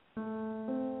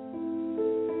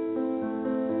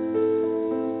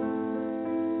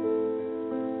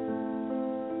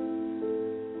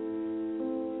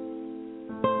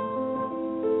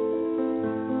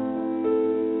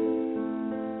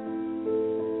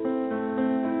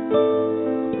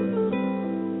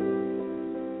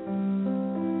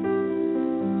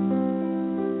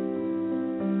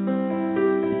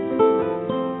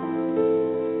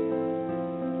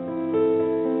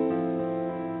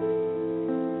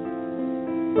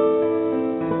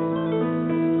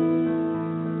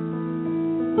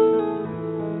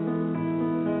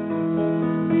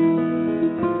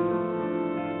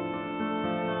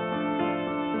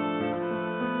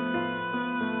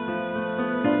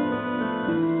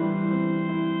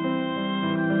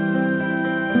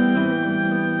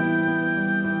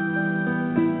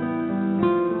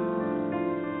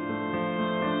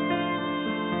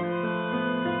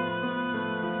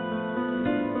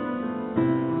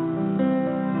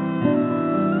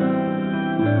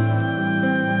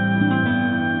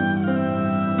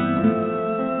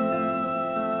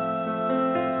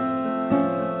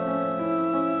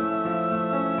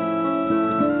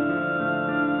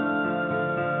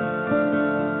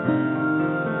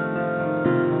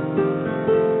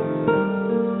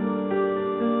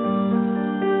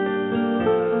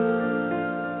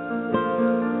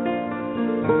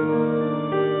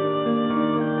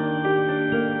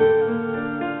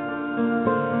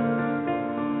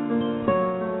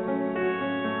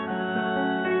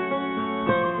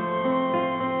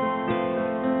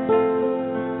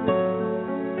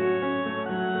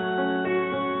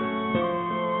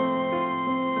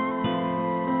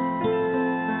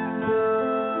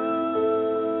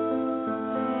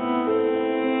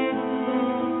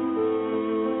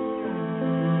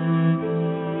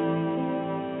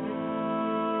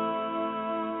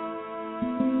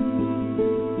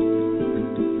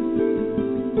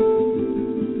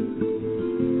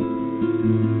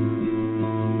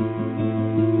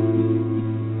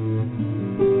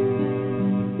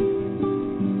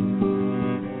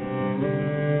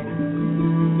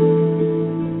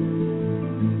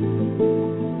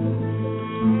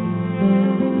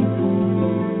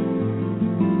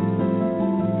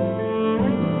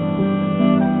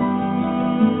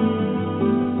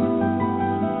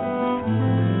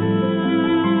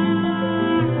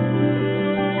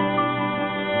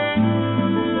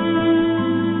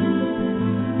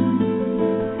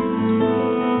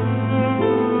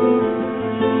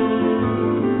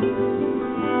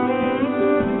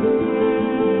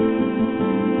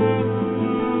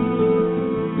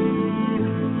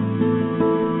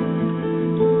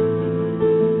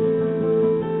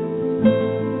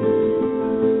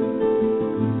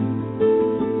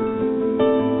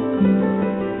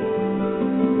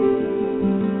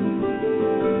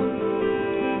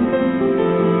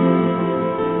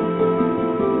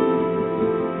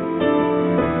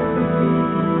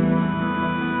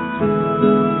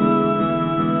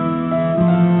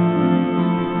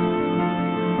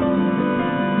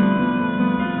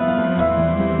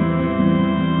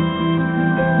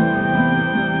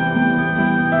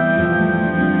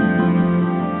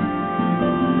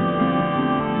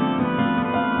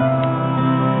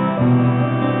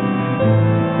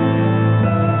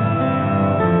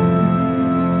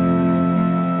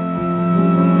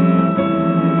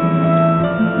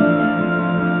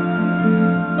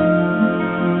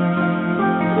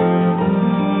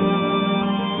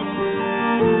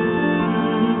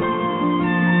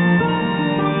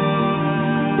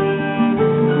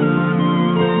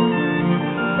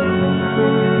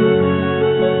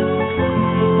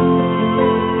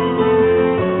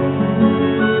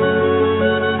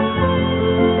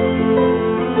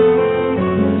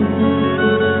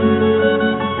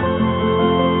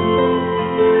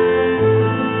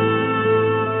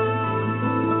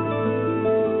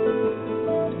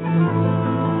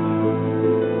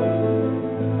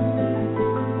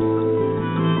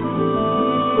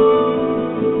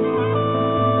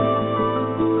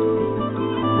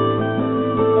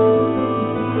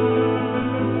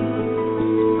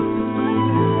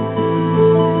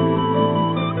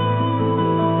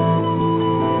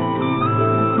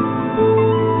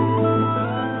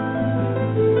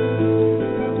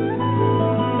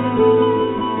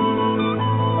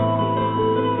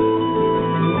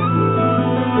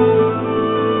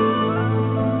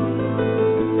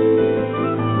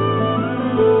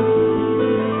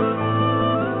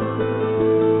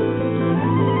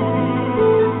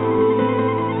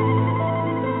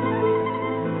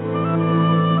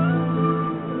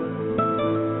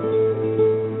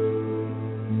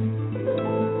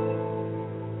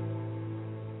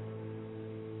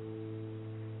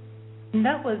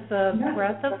 that was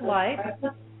Breath of Life.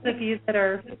 Those of you that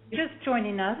are just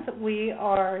joining us, we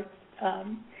are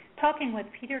talking with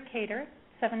Peter Cater,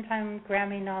 7-time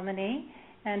Grammy nominee,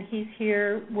 and he's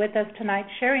here with us tonight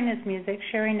sharing his music,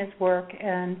 sharing his work,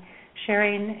 and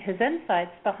sharing his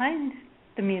insights behind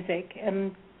the music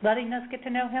and letting us get to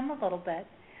know him a little bit.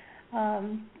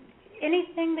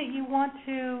 Anything that you want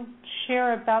to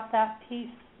share about that piece,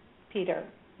 Peter,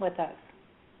 with us?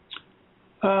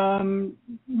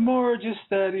 More just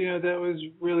that, that was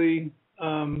really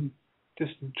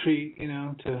just a treat,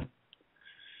 to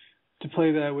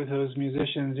play that with those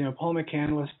musicians. Paul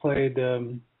McCandless played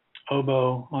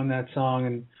oboe on that song,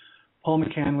 and Paul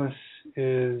McCandless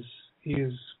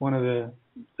he's one of the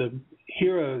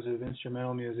heroes of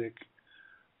instrumental music,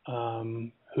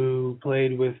 who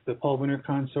played with the Paul Winter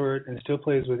Consort and still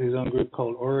plays with his own group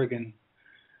called Oregon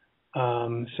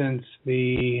since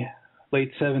the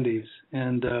late 70s.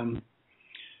 And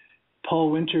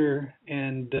Paul Winter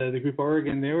and the group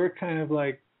Oregon, they were kind of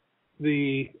like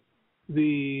the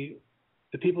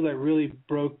people that really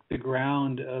broke the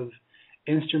ground of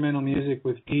instrumental music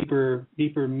with deeper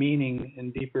meaning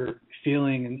and deeper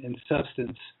feeling and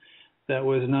substance that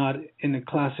was not in the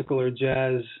classical or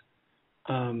jazz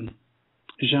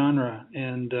genre.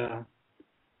 And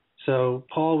so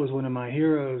Paul was one of my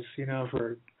heroes,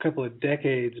 for a couple of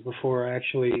decades before I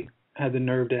actually had the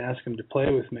nerve to ask him to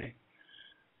play with me.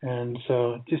 And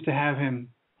so just to have him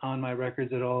on my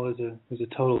records at all is a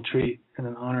total treat and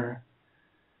an honor.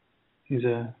 He's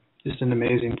just an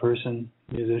amazing person,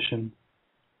 musician.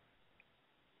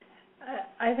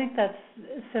 I think that's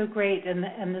so great,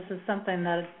 and this is something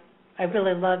that I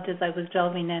really loved as I was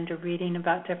delving into reading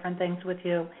about different things with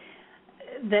you,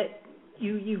 that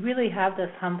you really have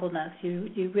this humbleness.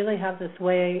 You really have this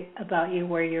way about you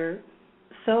where you're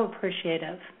so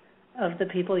appreciative of the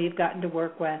people you've gotten to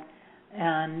work with,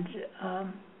 and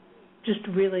just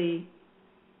really,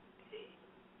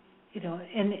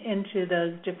 into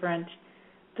those different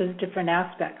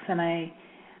aspects. And I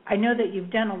know that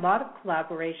you've done a lot of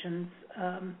collaborations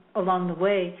along the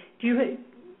way. Do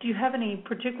you have any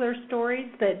particular stories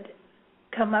that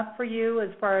come up for you as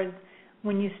far as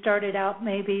when you started out,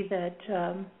 maybe that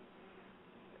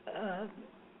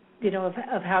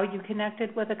of how you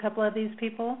connected with a couple of these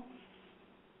people?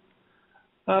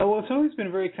 Well, it's always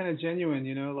been very kind of genuine,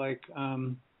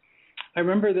 I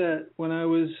remember that when I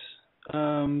was,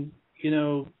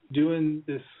 doing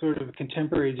this sort of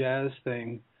contemporary jazz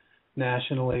thing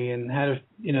nationally, and had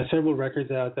several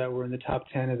records out that were in the top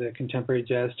 10 of the contemporary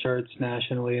jazz charts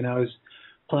nationally, and I was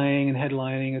playing and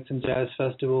headlining at some jazz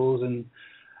festivals and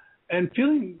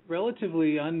feeling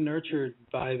relatively unnurtured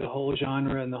by the whole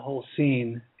genre and the whole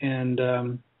scene. And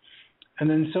then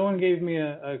someone gave me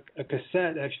a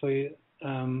cassette, actually,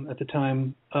 at the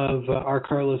time, of R.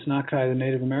 Carlos Nakai, the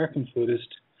Native American flutist.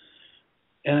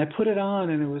 And I put it on,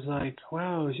 and it was like,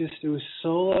 wow, it was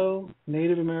solo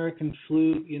Native American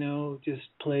flute, just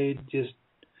played just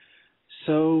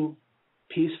so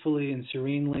peacefully and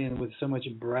serenely and with so much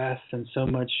breath and so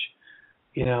much,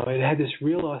 it had this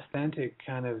real authentic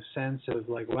kind of sense of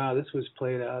like, wow, this was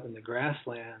played out in the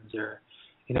grasslands or,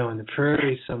 in the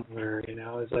prairie somewhere, it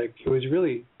was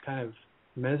really kind of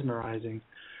mesmerizing.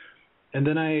 And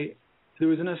then there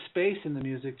was enough space in the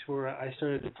music to where I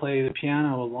started to play the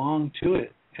piano along to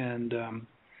it, and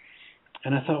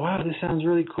I thought, wow, this sounds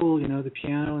really cool, the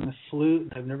piano and the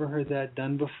flute. I've never heard that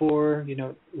done before,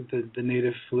 the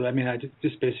native flute. I mean, I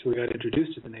just basically got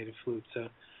introduced to the native flute, so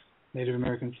Native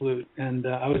American flute, and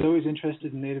I was always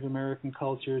interested in Native American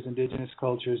cultures, indigenous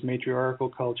cultures, matriarchal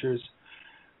cultures,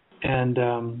 and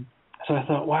so I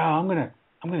thought, wow, I'm gonna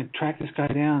track this guy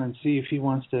down and see if he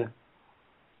wants to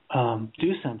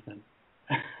do something.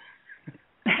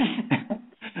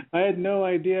 I had no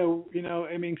idea,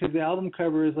 because the album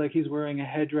cover is like he's wearing a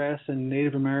headdress and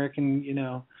Native American,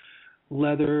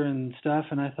 leather and stuff,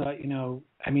 and I thought, is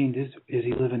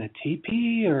he live in a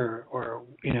teepee or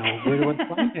where do I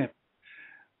find him?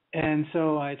 And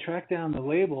so I tracked down the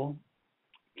label,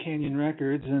 Canyon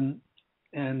Records, and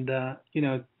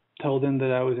told him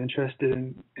that I was interested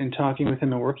in talking with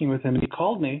him and working with him, and he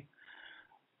called me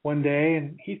one day,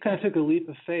 and he kind of took a leap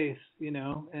of faith,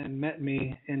 and met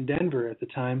me in Denver at the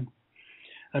time.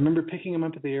 I remember picking him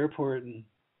up at the airport, and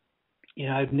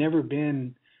I've never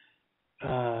been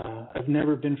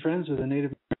friends with a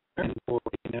Native American before,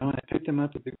 and I picked him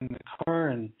up in the car,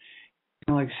 and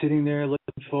like sitting there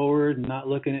looking forward and not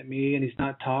looking at me, and he's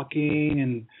not talking,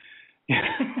 and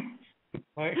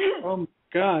like, oh my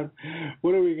God,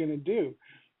 what are we gonna do?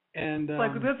 And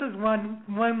like, this is one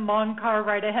long car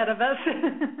right ahead of us.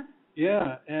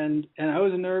 Yeah, and I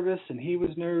was nervous, and he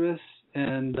was nervous,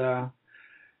 and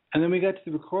And then we got to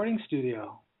the recording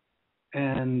studio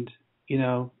and,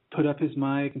 put up his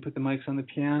mic and put the mics on the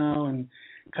piano and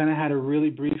kind of had a really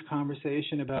brief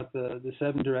conversation about the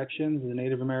 7 directions, the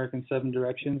Native American 7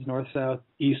 directions, north, south,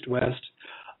 east, west,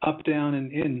 up, down,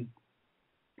 and in.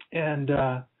 And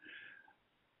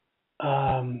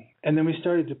then we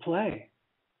started to play.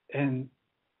 And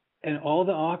all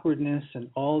the awkwardness and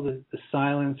all the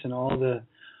silence and all the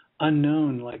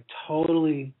unknown, like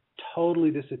totally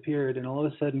disappeared. And all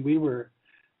of a sudden we were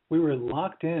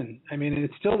locked in. I mean,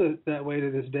 it's still that way to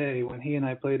this day. When he and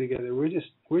I play together, we're just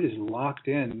locked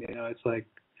in. It's like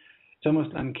it's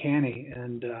almost uncanny.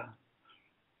 And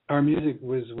our music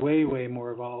was way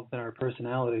more evolved than our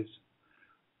personalities.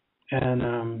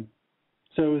 And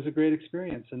so it was a great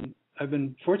experience. And I've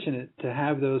been fortunate to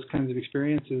have those kinds of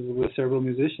experiences with several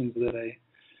musicians that I,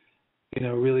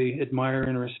 really admire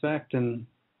and respect. And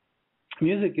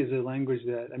music is a language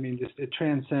that, just it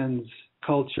transcends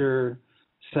culture,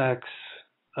 sex,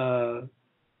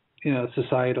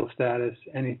 societal status,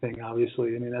 anything,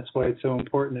 obviously. That's why it's so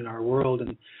important in our world,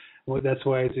 and that's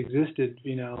why it's existed,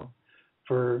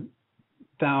 for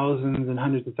thousands and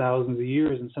hundreds of thousands of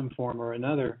years in some form or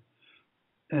another.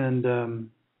 And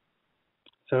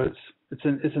so it's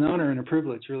an honor and a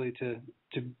privilege, really,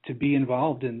 to be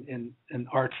involved in an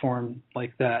art form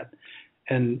like that,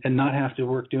 and not have to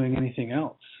work doing anything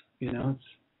else. It's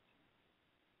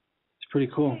pretty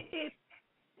cool.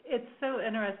 It's so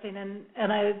interesting,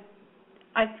 and I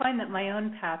find that my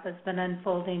own path has been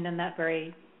unfolding in that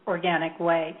very organic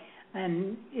way.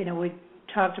 And we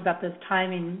talked about those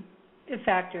timing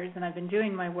factors, and I've been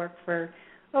doing my work for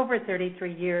over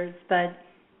 33 years, but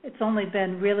it's only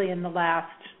been really in the last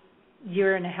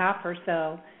year and a half or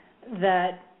so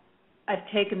that I've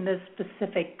taken this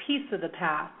specific piece of the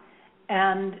path,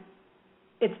 and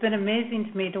it's been amazing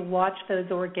to me to watch those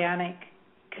organic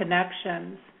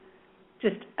connections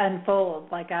just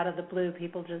unfold, like out of the blue.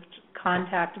 People just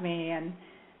contact me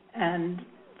and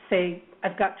say,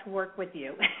 "I've got to work with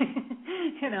you."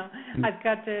 I've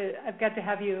got to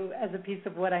have you as a piece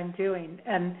of what I'm doing.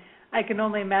 And I can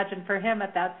only imagine for him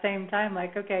at that same time,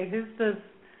 like, okay, who's this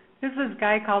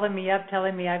guy calling me up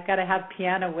telling me I've got to have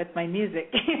piano with my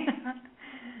music?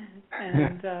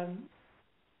 And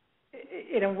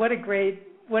what a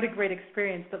great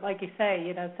experience. But like you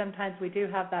say, sometimes we do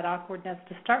have that awkwardness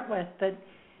to start with, but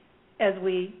as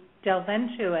we delve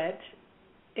into it,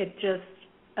 it just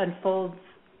unfolds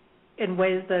in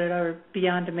ways that are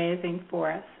beyond amazing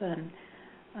for us. And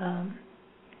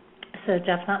so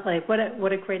definitely,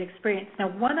 what a great experience. Now,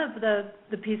 one of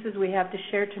the pieces we have to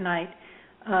share tonight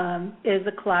is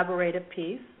a collaborative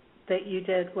piece that you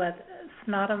did with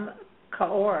Snatam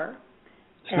Kaur.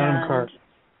 Snatam Kaur.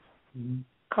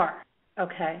 Kaur.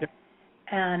 Okay. Yep.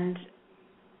 And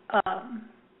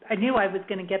I knew I was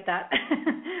going to get that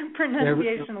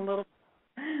pronunciation a little.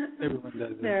 Everyone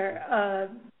does there.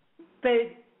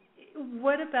 But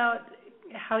what about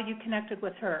how you connected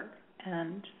with her,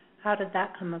 and how did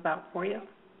that come about for you?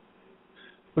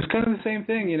 It was kind of the same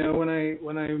thing,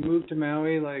 when I moved to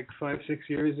Maui like 5-6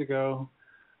 years ago.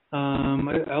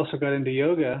 I also got into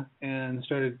yoga and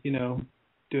started,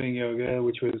 doing yoga,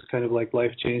 which was kind of like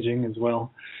life-changing as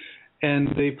well.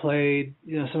 And they played,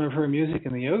 some of her music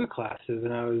in the yoga classes,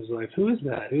 and I was like, who is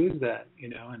that?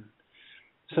 And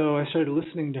so I started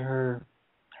listening to her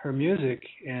music,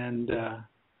 and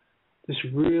just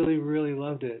really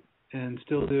loved it, and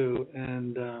still do.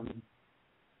 And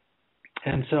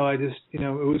so I just, it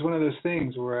was one of those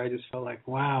things where I just felt like,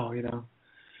 wow, it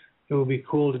would be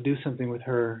cool to do something with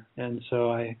her. And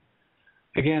so I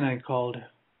called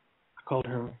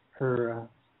her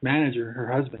manager,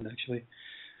 her husband actually,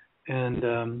 and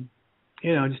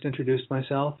just introduced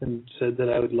myself and said that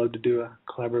I would love to do a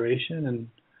collaboration,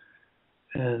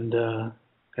 and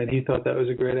he thought that was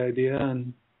a great idea,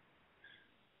 and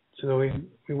so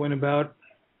we went about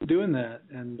doing that,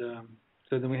 and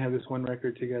so then we have this one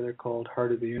record together called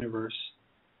Heart of the Universe.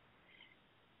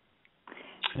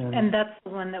 And that's the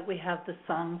one that we have the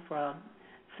song from.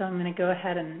 So I'm going to go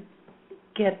ahead and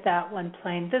get that one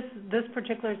playing. This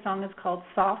particular song is called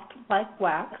Soft Like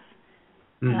Wax.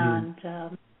 Mm-hmm.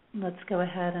 And let's go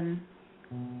ahead and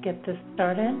get this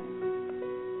started.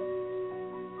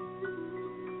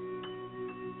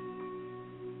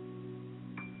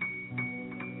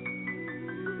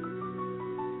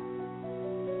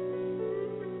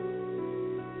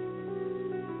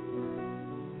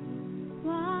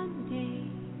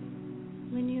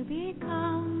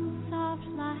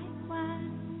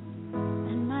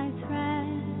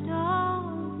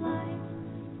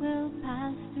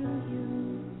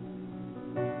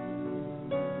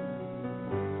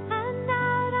 And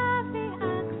out of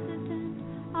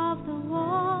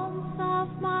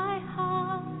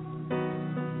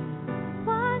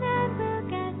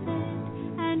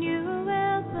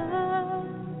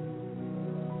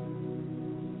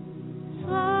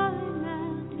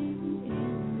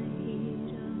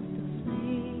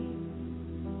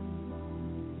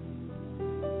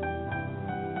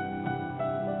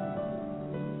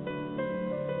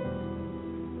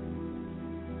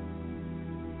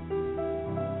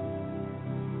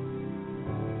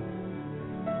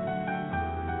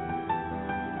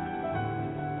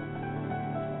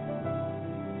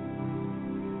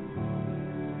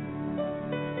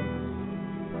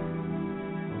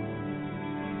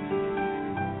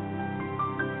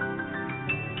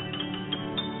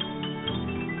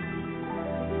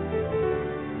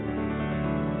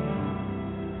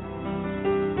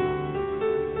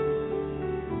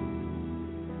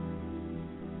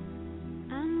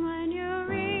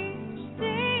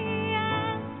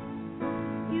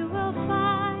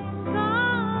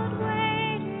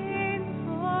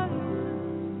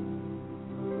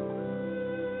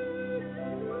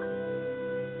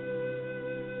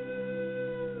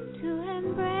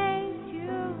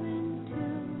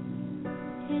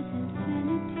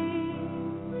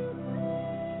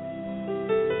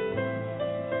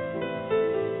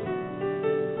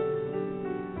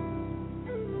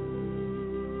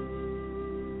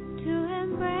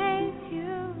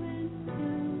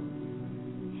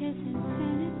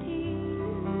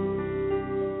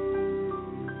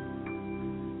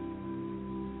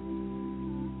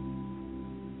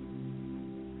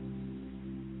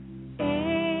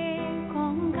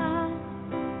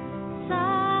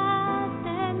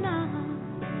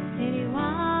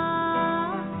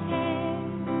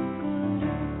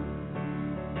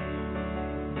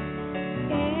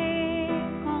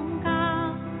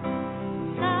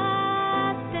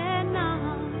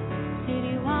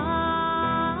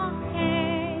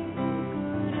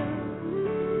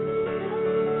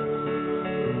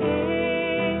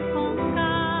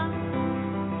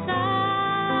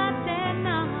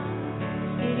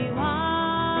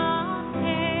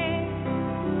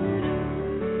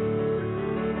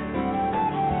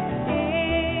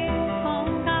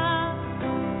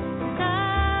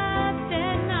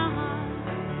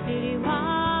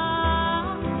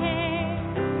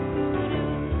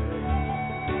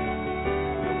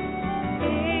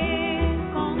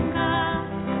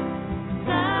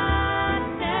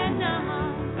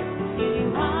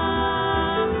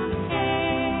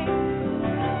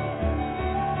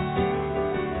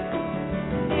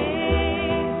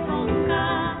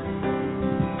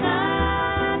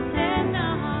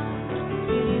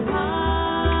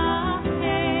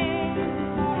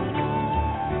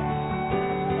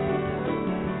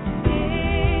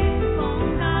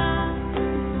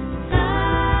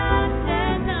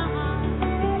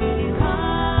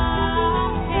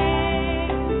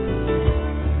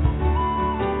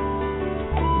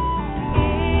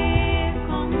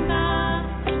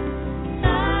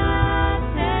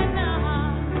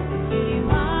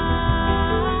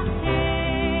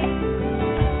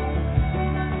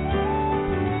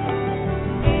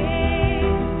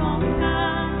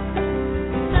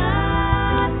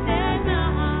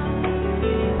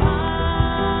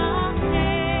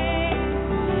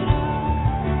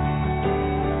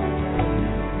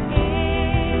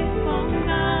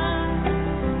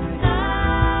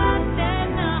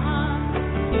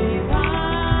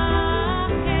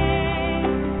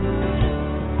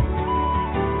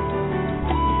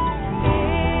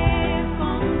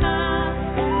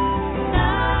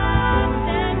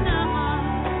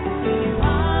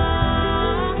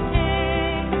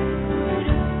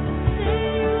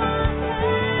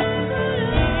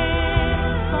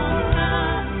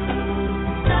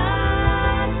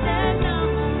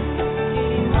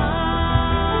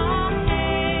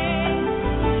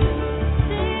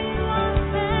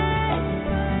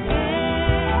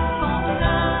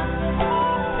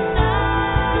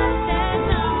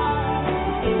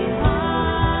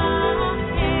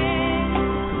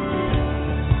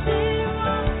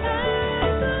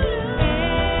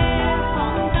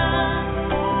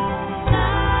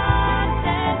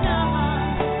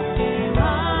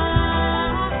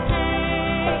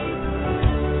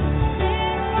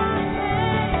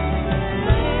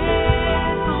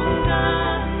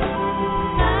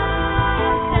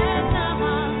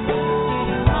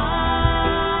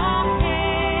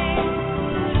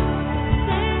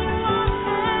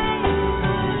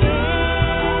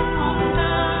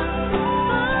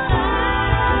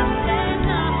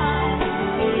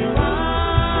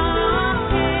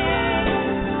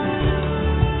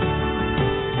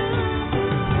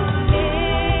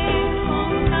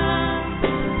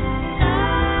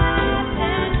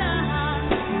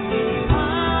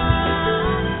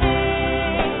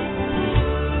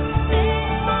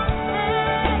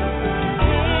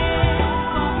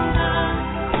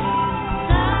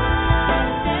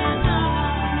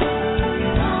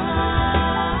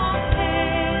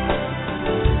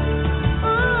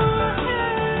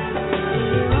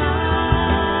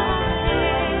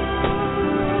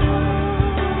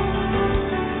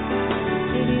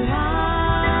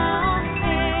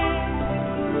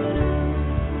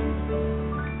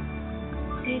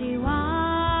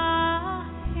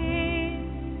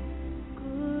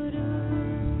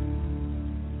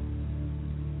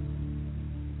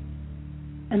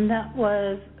And that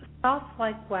was Soft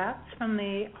Like Wax from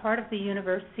the Heart of the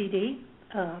Universe CD,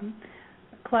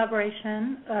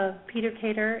 collaboration of Peter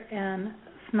Cater and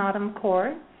Snodham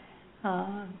Core.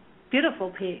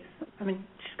 Beautiful piece. I mean,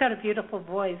 she's got a beautiful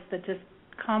voice that just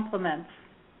complements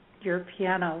your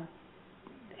piano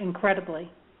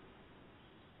incredibly.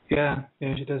 Yeah,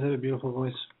 she does have a beautiful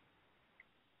voice.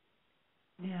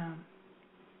 Yeah.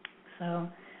 So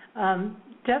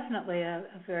definitely a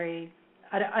very,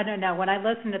 I don't know, when I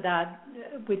listen to that,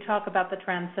 we talk about the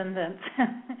transcendence,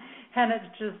 and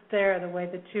it's just there, the way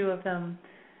the two of them,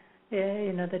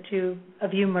 the two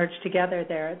of you merge together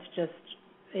there. It's just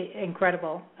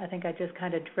incredible. I think I just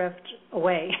kind of drift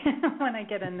away when I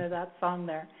get into that song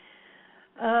there.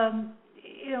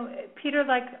 Peter,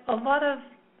 like a lot of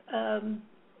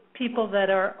people that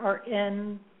are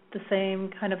in the same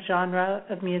kind of genre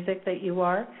of music that you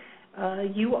are,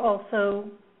 you also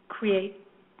create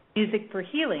music for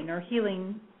healing or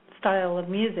healing style of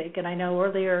music. And I know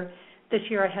earlier this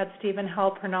year I had Stephen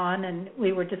Halpern on, and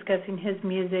we were discussing his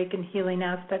music and healing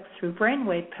aspects through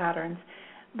brainwave patterns.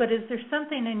 But is there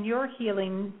something in your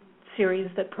healing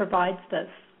series that provides this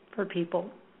for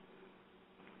people?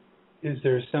 Is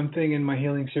there something in my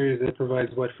healing series that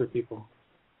provides what for people?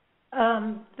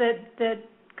 That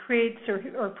creates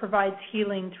or provides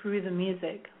healing through the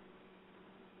music.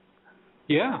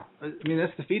 Yeah, I mean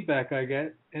that's the feedback I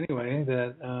get anyway.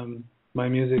 That my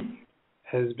music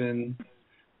has been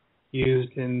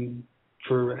used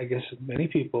for I guess many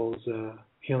people's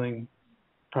healing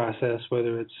process,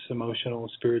 whether it's emotional,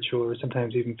 spiritual, or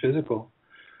sometimes even physical.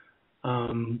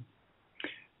 And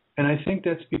I think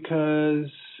that's because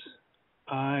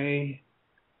I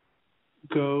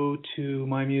go to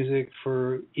my music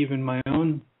for even my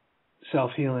own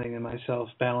self-healing and my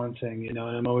self-balancing, and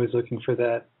I'm always looking for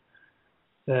that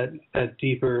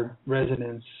deeper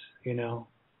resonance,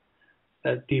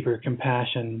 that deeper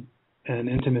compassion and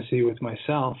intimacy with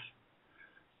myself.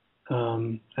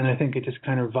 And I think it just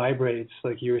kind of vibrates,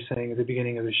 like you were saying at the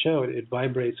beginning of the show. It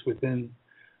vibrates within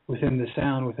the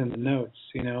sound, within the notes.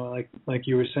 Like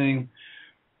you were saying,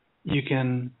 you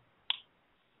can,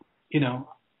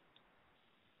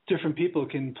 different people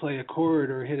can play a chord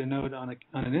or hit a note on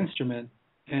an instrument,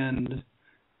 and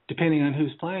depending on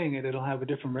who's playing it, it'll have a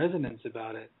different resonance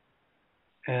about it.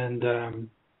 And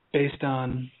based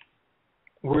on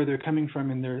where they're coming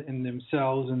from in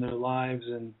themselves and their lives,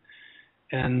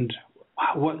 and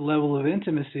what level of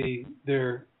intimacy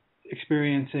they're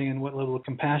experiencing, and what level of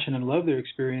compassion and love they're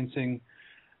experiencing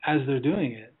as they're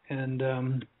doing it. And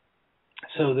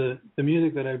so the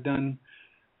music that I've done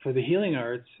for the healing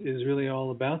arts is really all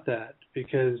about that,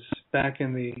 because back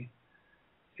in the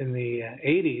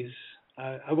 80s,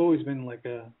 I've always been like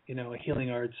a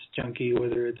healing arts junkie,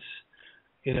 whether it's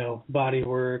body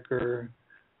work or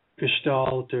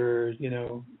Gestalt or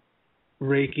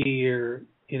Reiki or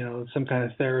some kind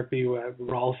of therapy,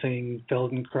 Rolfing,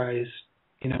 Feldenkrais,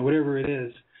 whatever it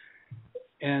is.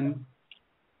 And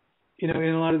in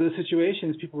a lot of those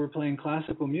situations, people were playing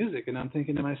classical music, and I'm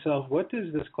thinking to myself, what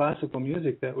does this classical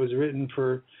music that was written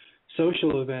for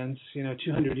social events,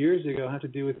 200 years ago, have to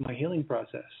do with my healing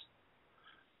process?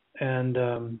 And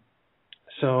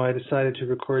so I decided to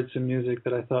record some music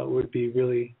that I thought would be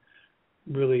really,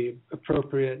 really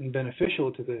appropriate and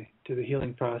beneficial to the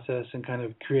healing process, and kind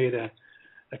of create a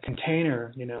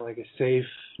container, like a safe,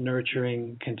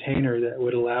 nurturing container that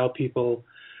would allow people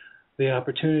the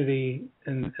opportunity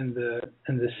and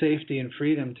the safety and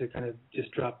freedom to kind of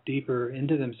just drop deeper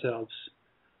into themselves,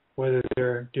 whether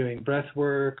they're doing breath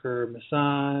work or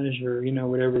massage or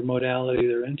whatever modality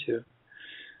they're into.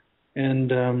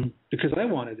 And because I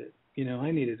wanted it,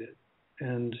 I needed it,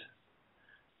 and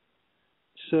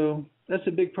so that's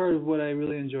a big part of what I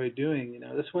really enjoy doing.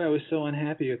 That's why I was so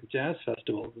unhappy at the jazz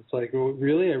festival. It's like, oh,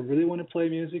 really, I really want to play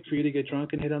music for you to get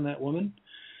drunk and hit on that woman.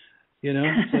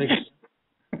 It's like.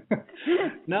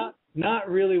 Not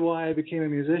really why I became a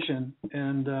musician.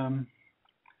 And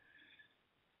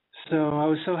so I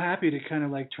was so happy to kind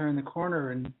of like turn the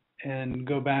corner and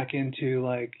go back into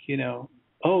like,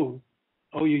 oh,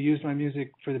 you used my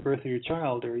music for the birth of your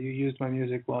child, or you used my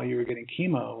music while you were getting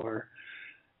chemo, or,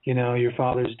 your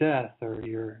father's death, or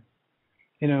your,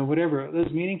 whatever,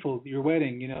 your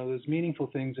wedding, those meaningful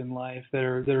things in life that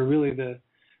are really the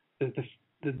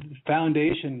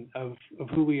foundation of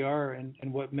who we are and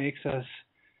what makes us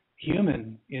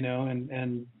human,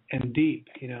 and deep.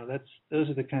 Those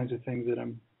are the kinds of things that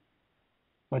I'm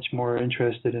much more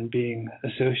interested in being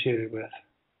associated with.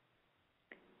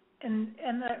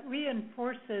 and that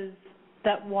reinforces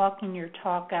that walking your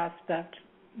talk aspect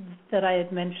that I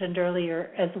had mentioned earlier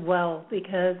as well,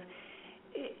 because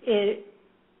it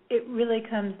really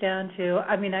comes down to,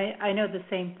 I mean, I know the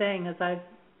same thing as I've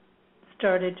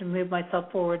started to move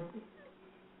myself forward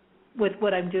with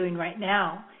what I'm doing right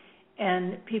now.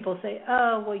 And people say,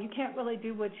 oh, well, you can't really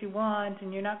do what you want,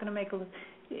 and you're not going to make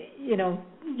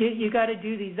you got to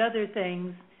do these other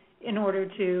things in order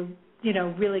to,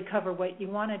 really cover what you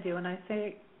want to do. And I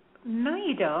say, no,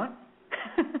 you don't.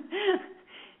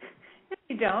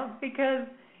 You don't, because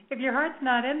if your heart's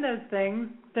not in those things,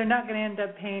 they're not going to end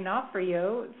up paying off for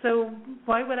you. So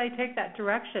why would I take that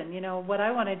direction? What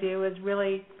I want to do is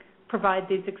really provide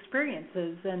these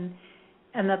experiences, and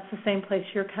that's the same place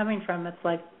you're coming from. It's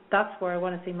like, that's where I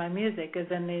want to see my music, is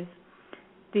in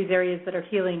these areas that are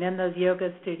healing, in those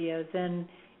yoga studios, and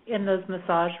in those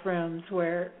massage rooms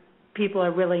where people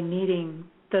are really needing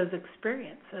those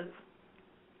experiences.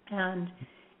 And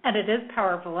it is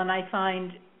powerful. And I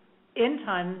find in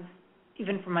times,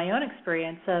 even from my own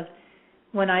experience, of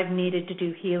when I've needed to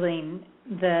do healing,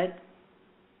 that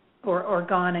or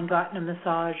gone and gotten a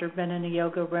massage or been in a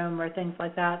yoga room or things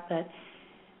like that, that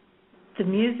the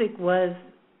music was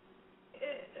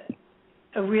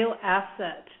a real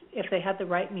asset. If they had the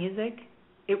right music,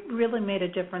 it really made a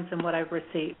difference in what I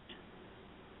received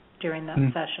during that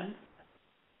session.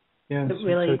 Yes, it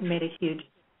really made a huge.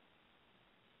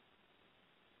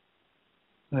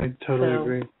 I totally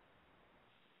agree.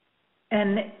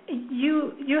 And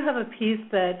you have a piece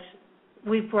that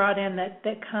we brought in that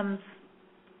comes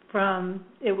from,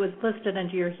 it was listed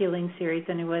under your healing series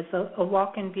anyways, a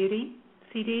Walk in Beauty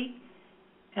CD,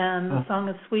 and the song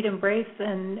is Sweet Embrace.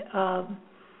 And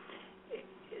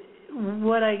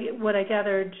what I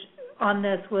gathered on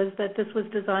this was that this was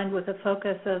designed with a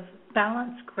focus of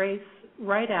balance, grace,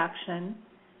 right action,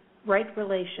 right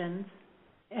relations,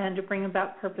 and to bring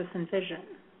about purpose and vision.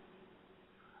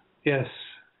 Yes,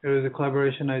 it was a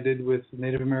collaboration I did with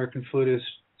Native American flutist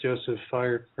Joseph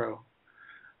Firecrow.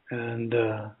 And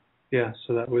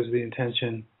so that was the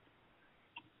intention.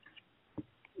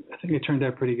 I think it turned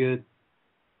out pretty good.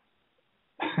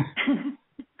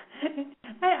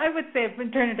 I would say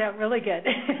it turned out really good.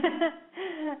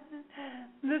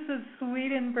 This is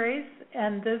Sweet Embrace,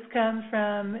 and this comes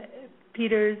from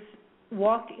Peter's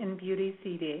Walk in Beauty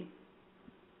CD.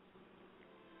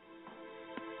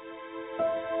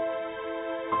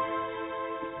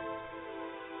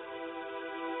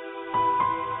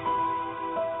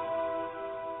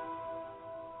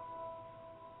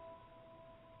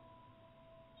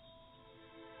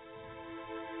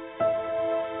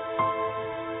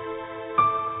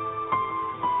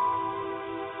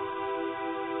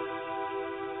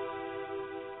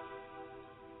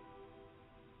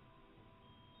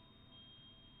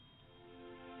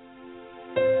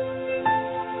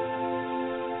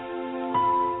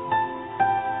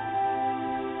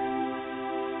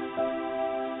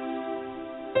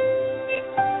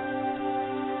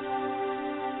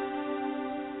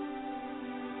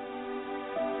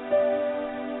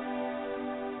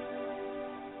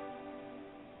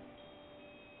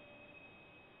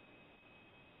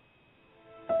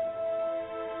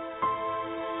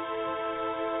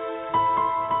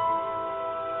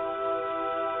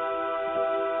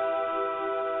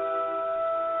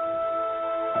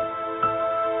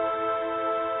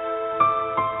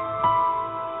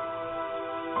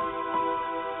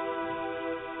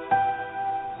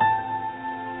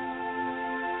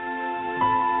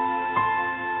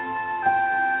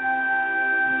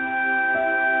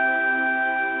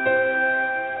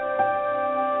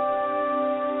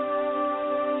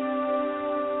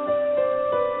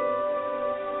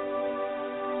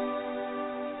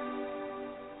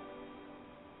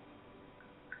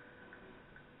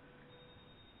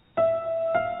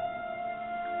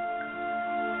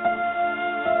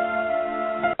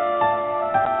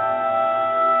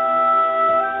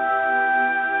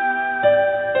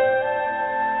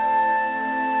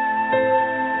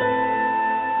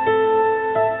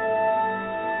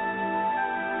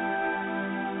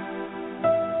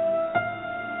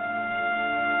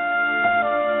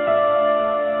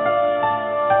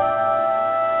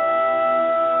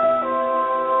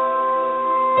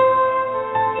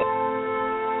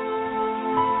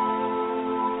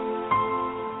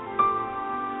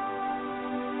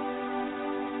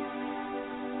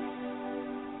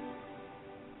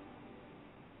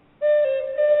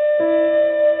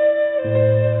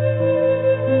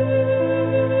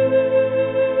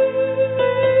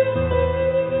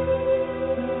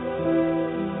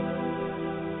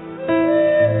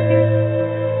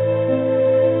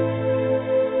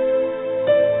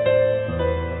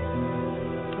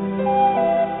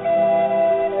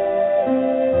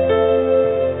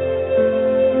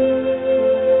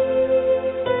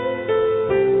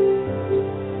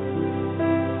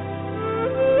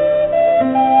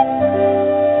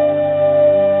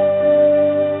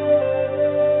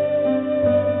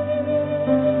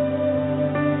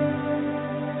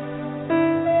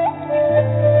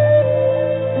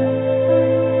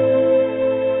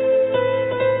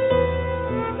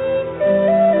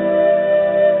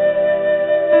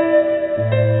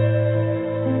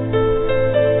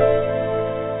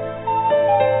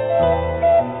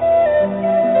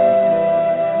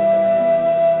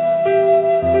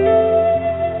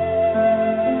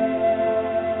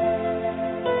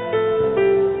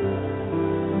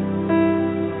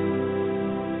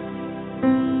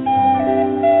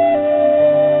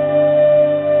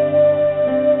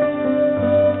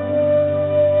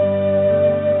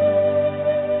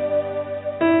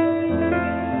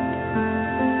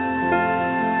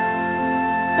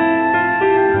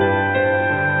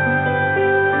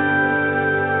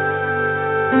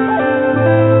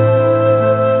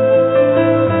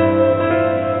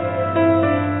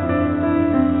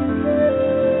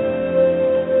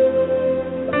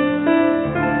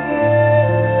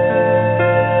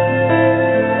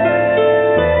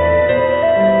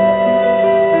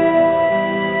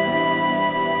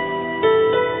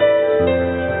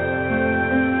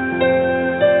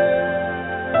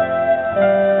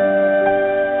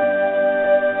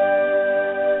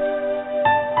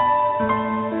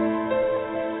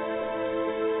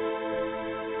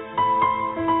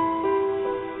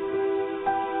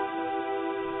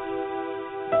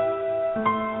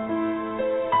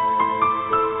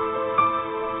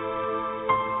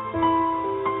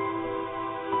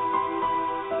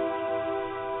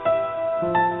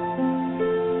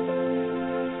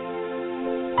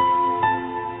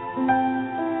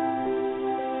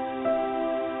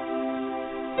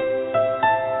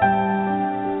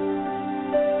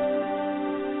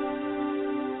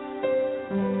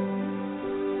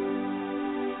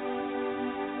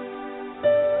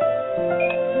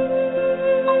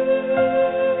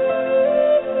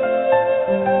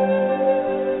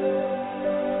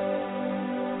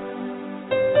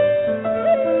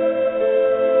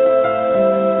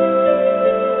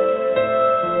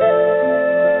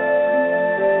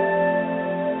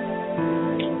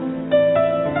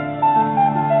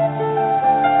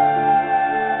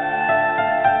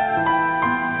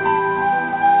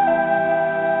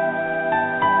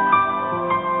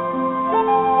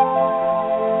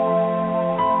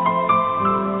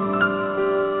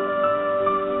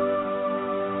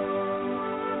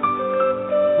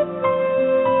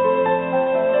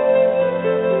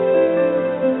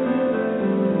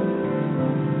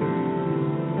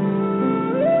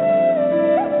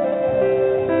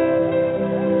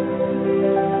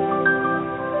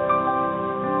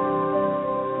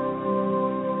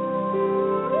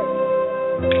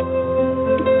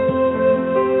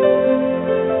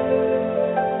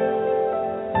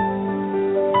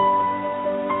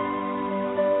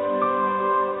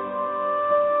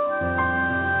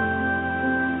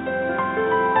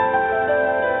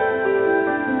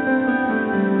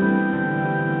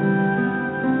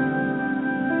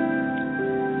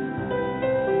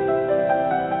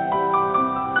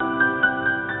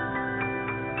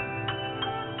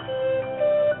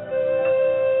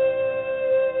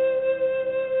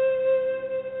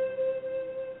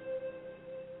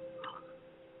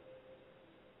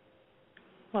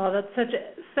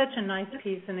 it's such a nice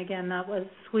piece. And again, that was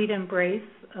Sweet Embrace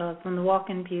from the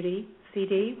Walk-in Beauty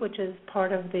CD, which is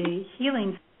part of the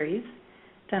Healing series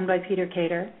done by Peter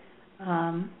Cater.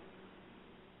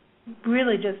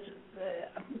 Really just,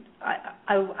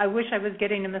 I wish I was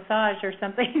getting a massage or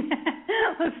something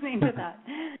listening to that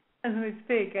as we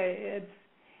speak.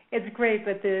 It's great,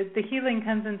 but the healing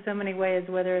comes in so many ways,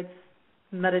 whether it's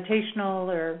meditational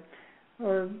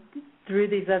or through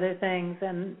these other things,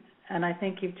 and I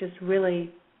think you've just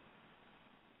really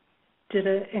did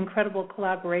an incredible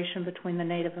collaboration between the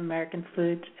Native American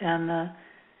flute and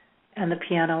the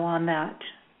piano on that.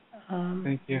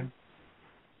 Thank you.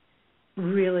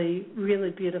 Really, really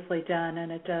beautifully done,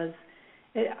 and it does.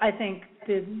 I think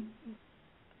the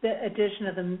addition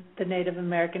of the Native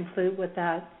American flute with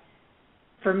that,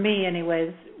 for me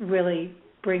anyways, really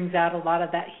brings out a lot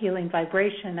of that healing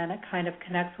vibration, and it kind of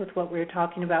connects with what we were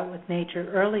talking about with nature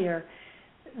earlier,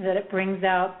 that it brings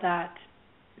out that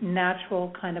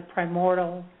natural kind of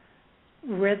primordial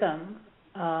rhythm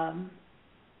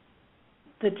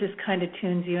that just kind of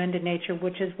tunes you into nature,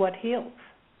 which is what heals.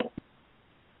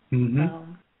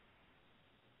 Mm-hmm.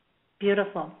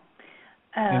 Beautiful.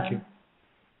 Thank you.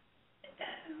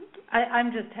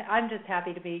 I'm just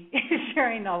happy to be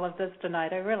sharing all of this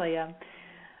tonight. I really am.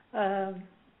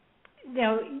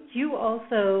 You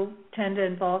also tend to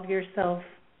involve yourself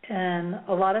in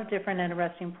a lot of different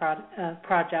interesting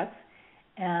projects,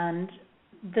 and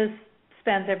this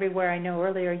spans everywhere. I know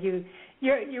earlier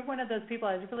you're one of those people.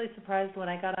 I was really surprised when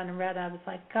I got on and read. I was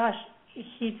like, gosh,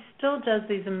 he still does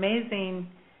these amazing,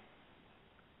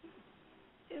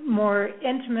 more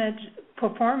intimate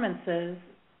performances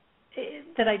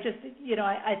that I just,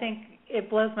 I think it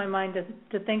blows my mind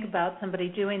to think about somebody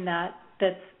doing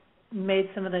that's made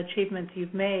some of the achievements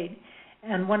you've made.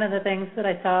 And one of the things that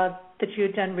I saw that you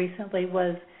had done recently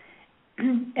was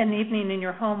an evening in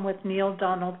your home with Neil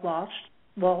Donald Walsh.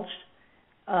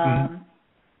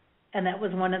 And that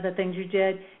was one of the things you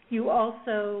did. You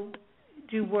also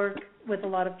do work with a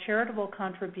lot of charitable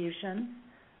contributions.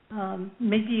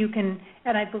 Maybe you can,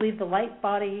 and I believe the Light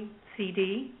Body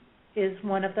CD is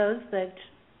one of those that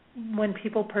when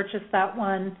people purchase that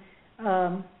one,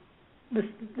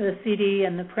 the CD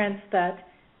and the prints, that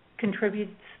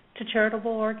contributes to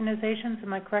charitable organizations.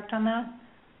 Am I correct on that?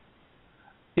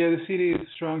 Yeah, the CD is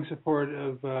strong support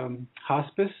of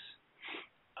hospice.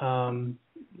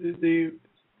 The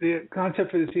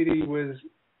concept for the CD was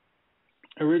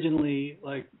originally,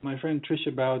 like, my friend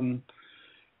Tricia Bowden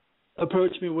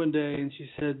approached me one day and she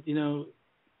said,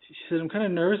 I'm kind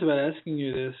of nervous about asking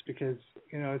you this because,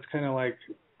 it's kind of like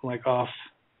off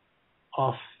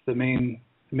the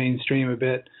mainstream a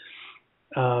bit.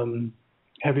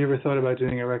 Have you ever thought about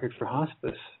doing a record for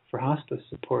hospice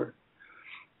support?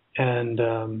 And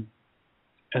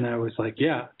I was like,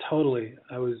 yeah, totally.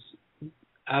 I was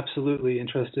absolutely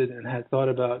interested and had thought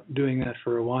about doing that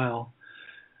for a while.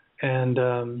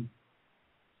 And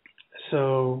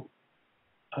so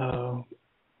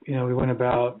we went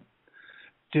about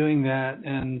doing that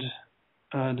and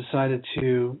decided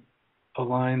to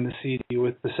align the CD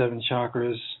with the 7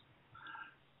 chakras.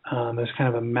 There's kind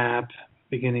of a map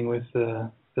beginning with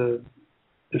the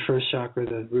first chakra,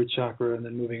 the root chakra, and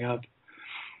then moving up.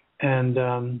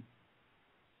 And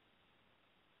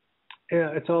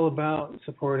it's all about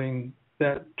supporting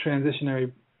that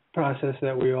transitionary process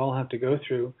that we all have to go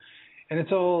through. And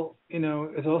it's all,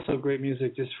 it's also great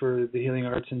music just for the healing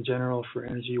arts in general, for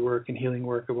energy work and healing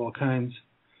work of all kinds.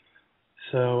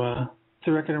 So it's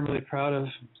a record I'm really proud of.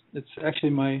 It's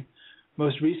actually my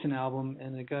most recent album,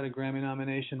 and it got a Grammy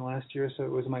nomination last year, so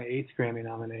it was my 8th Grammy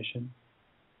nomination.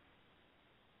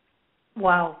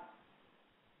 Wow.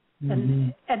 Mm-hmm.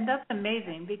 And that's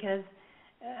amazing because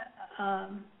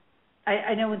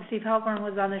I know when Steve Halpern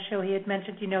was on the show, he had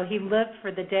mentioned, he lived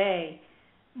for the day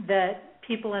that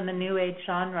people in the New Age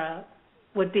genre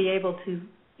would be able to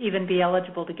even be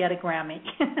eligible to get a Grammy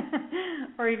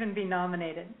or even be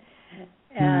nominated.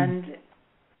 And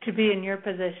to be in your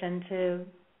position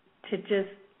to just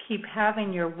keep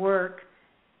having your work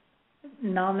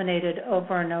nominated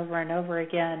over and over and over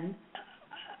again,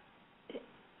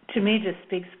 to me just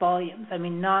speaks volumes. I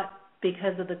mean, not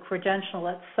because of the credential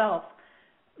itself,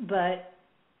 but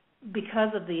because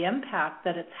of the impact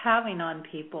that it's having on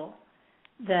people,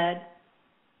 that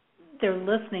they're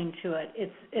listening to it.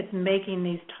 It's making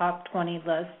these top 20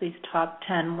 lists, these top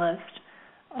 10 lists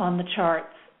on the charts.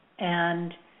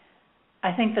 And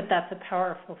I think that that's a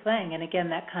powerful thing. And again,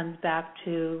 that comes back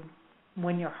to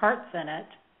when your heart's in it,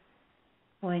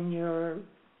 when you're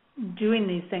doing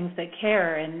these things that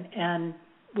care. And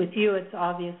with you, it's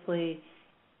obviously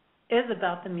is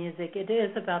about the music. It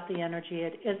is about the energy.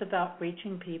 It is about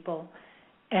reaching people.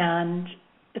 And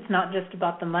it's not just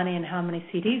about the money and how many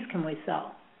CDs can we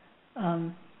sell.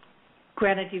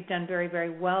 Granted, you've done very,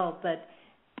 very well, but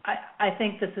I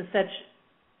think this is such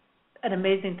an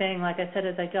amazing thing. Like I said,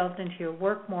 as I delved into your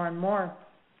work more and more,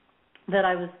 that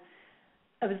I was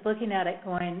looking at it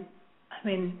going, I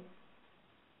mean,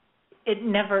 it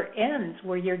never ends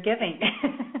where you're giving,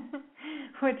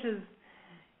 which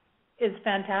is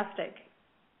fantastic.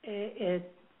 It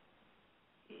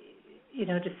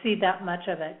to see that much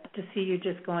of it, to see you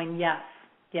just going, yes,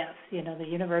 yes, the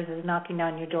universe is knocking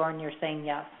on your door and you're saying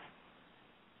yes.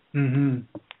 Mhm.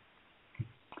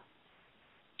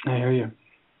 I hear you.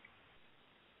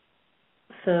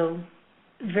 So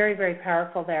very, very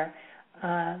powerful there.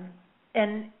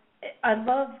 And I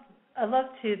love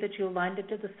too that you aligned it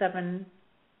to the 7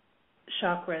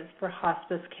 chakras for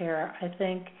hospice care. I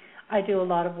think I do a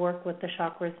lot of work with the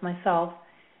chakras myself,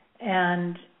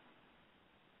 and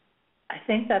I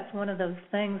think that's one of those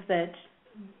things that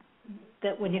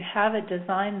when you have it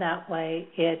designed that way,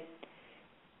 it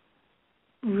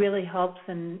really helps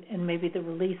in maybe the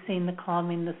releasing, the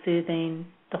calming, the soothing,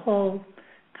 the whole,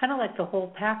 kind of like the whole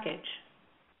package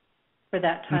for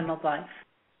that time of life.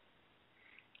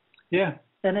 Yeah.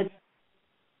 And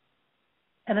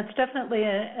it's definitely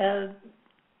a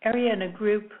area and a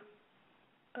group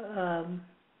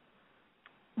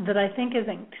that I think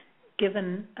isn't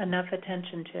given enough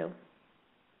attention to.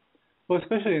 Well,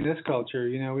 especially in this culture,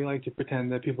 we like to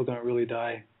pretend that people don't really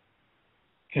die.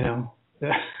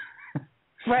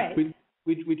 Right. We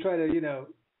try to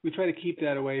we try to keep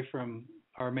that away from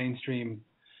our mainstream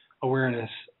awareness.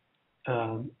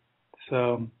 But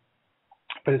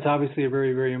it's obviously a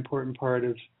very, very important part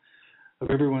of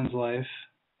everyone's life.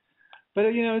 But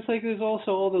it's like there's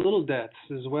also all the little deaths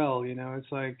as well.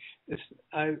 It's like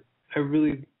for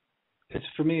me,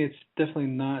 it's definitely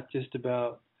not just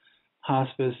about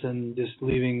hospice and just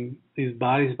leaving these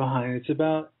bodies behind. It's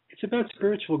about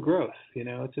spiritual growth.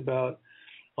 It's about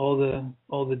all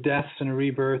the deaths and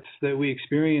rebirths that we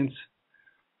experience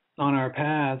on our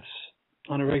paths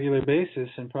on a regular basis,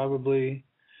 and probably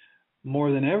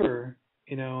more than ever,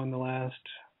 in the last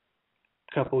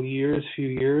few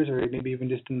years, or maybe even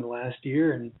just in the last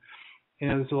year. And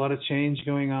there's a lot of change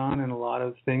going on, and a lot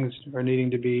of things are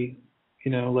needing to be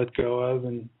let go of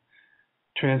and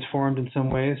transformed in some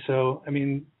ways. So I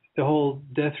mean, the whole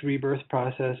death rebirth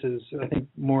process is, I think,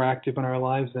 more active in our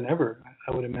lives than ever,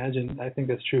 I would imagine. I think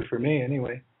that's true for me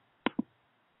anyway.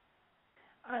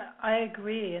 I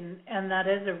agree, and that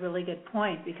is a really good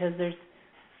point, because there's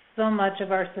so much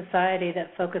of our society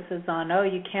that focuses on,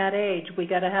 you can't age, we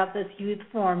got to have this youth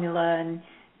formula, and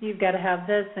you've got to have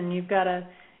this, and you've got to,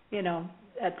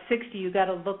 at 60 you got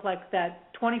to look like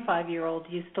that 25-year-old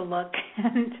used to look.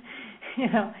 And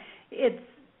it's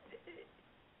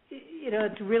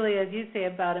really, as you say,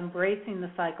 about embracing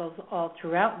the cycles all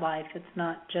throughout life. It's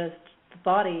not just the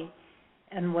body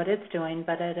and what it's doing,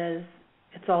 but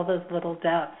it's all those little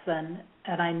deaths. And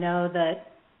I know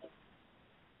that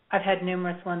I've had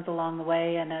numerous ones along the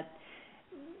way, and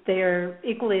they're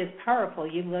equally as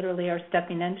powerful. You literally are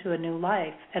stepping into a new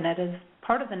life, and it is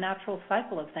part of the natural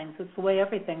cycle of things. It's the way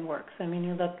everything works. I mean,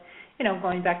 you look,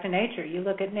 going back to nature, you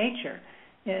look at nature.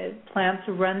 Plants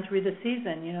run through the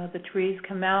season. The trees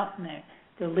come out, and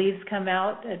their leaves come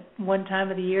out at one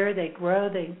time of the year. They grow,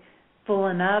 they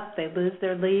fullen up, they lose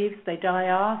their leaves, they die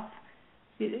off.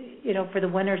 For the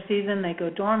winter season, they go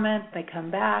dormant, they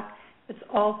come back. It's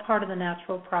all part of the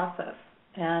natural process.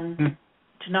 And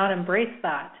to not embrace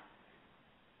that,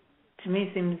 to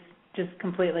me, seems just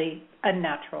completely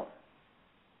unnatural.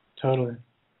 Totally.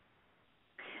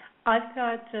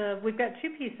 We've got 2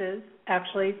 pieces,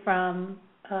 actually, from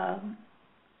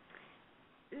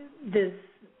this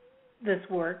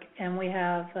work, and we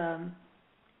have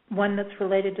one that's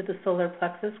related to the solar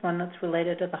plexus, one that's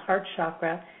related to the heart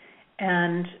chakra,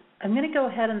 and I'm going to go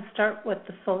ahead and start with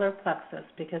the solar plexus,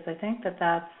 because I think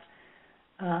that's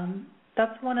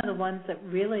one of the ones that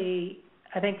really,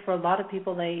 I think for a lot of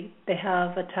people, they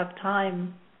have a tough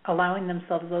time allowing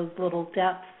themselves those little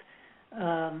depths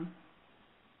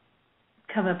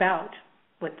come about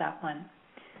with that one.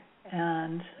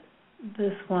 And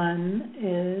this one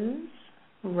is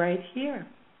right here.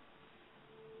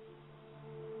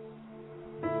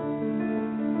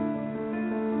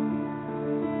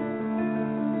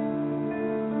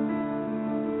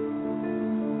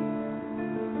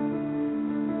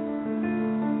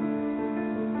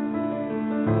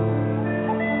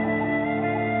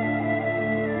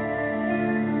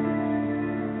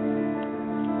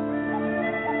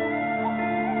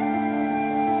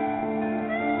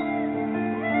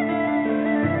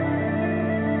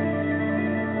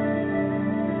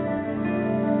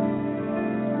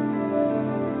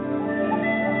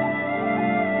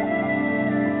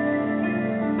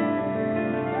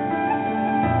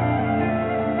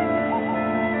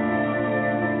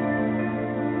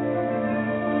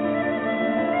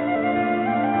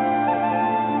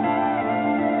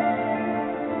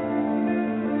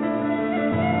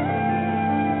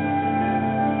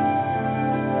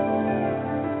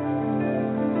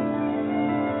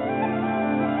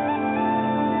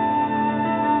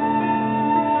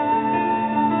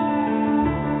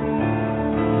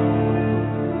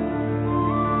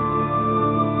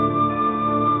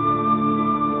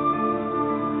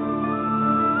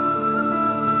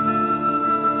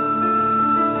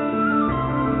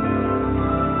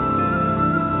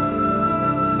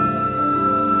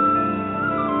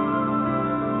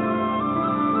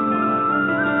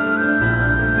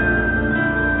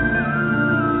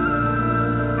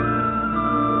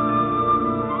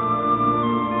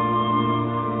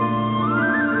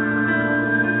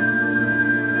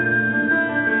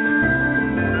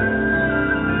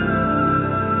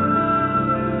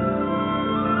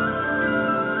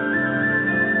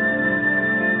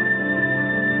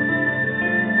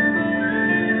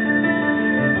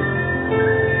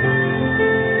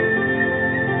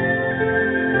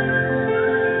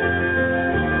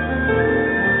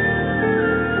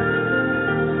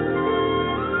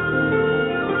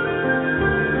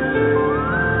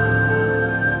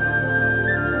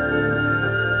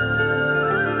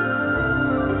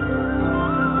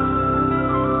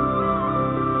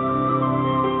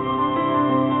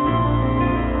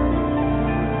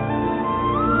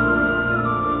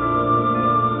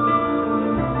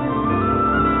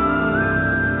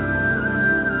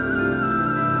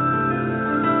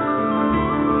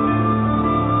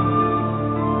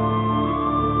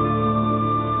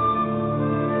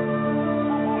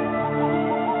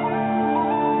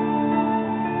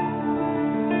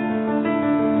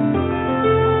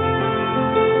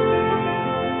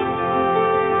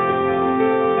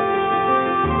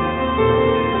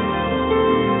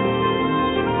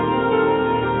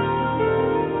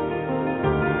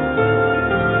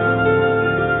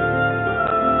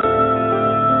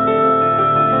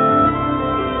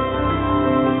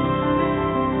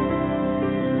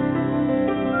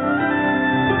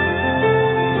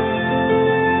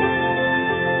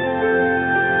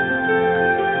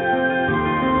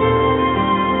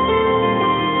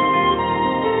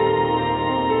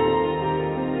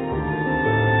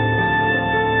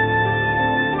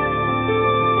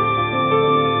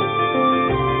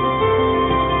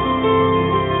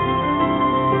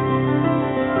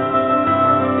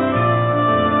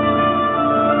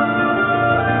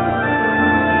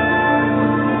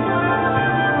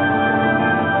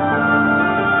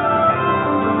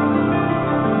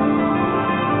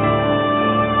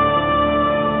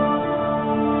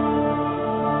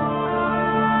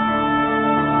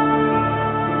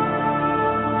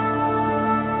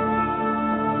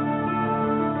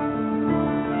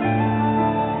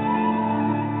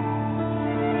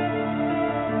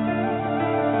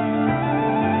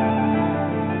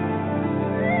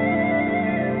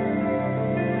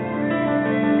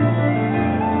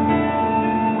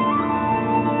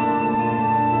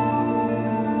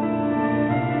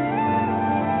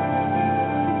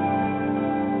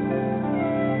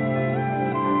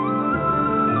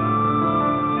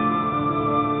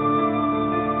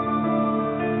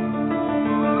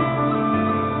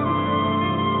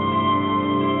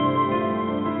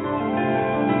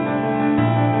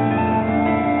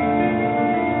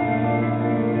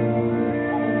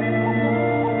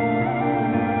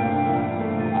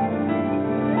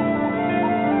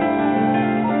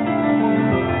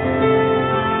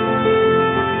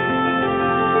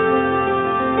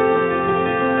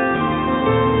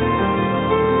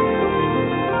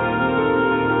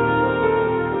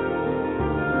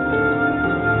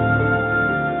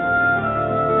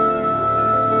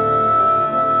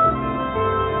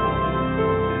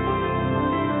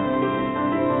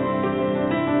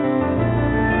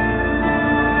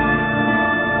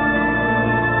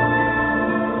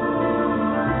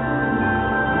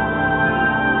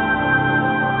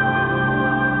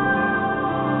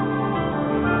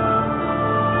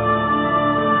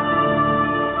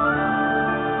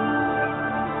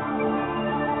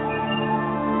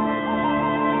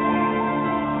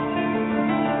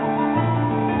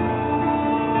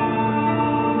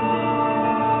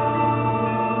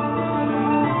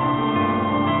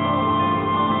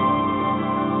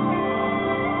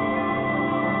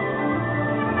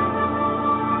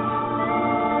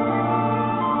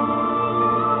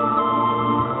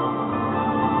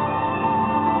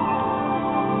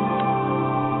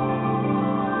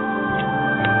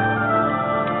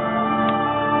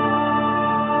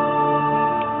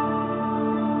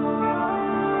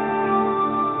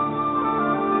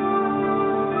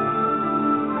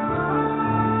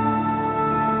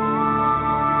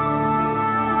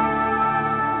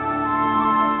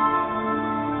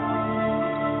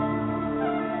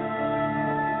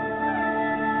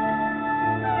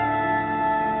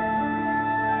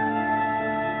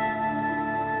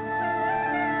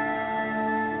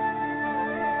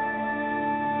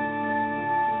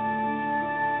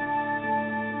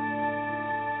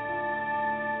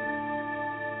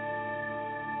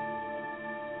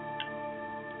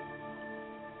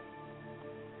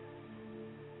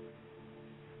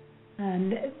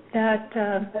 And that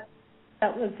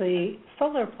was the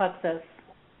solar plexus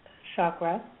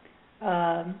chakra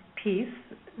piece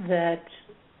that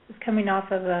is coming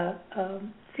off of a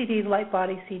CD, Light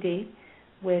Body CD,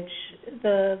 which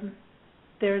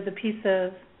there's a piece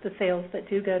of the sales that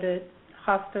do go to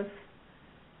hospice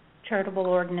charitable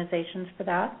organizations for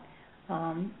that.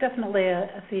 Definitely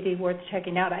a CD worth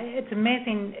checking out. It's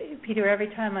amazing, Peter, every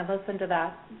time I listen to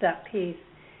that piece,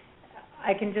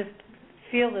 I can just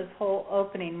feel this whole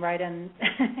opening right in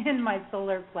my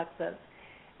solar plexus.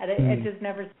 And it just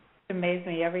never amazes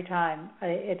me every time.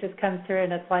 It just comes through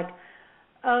and it's like,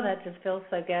 oh, that just feels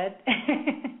so good.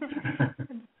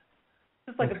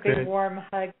 It's like a big warm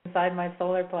hug inside my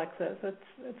solar plexus.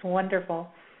 It's wonderful.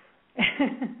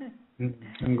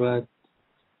 I'm glad.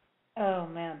 Oh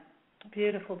man,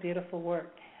 beautiful, beautiful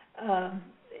work.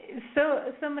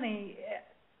 So many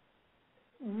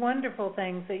wonderful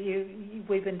things that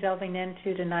we've been delving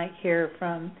into tonight here,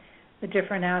 from the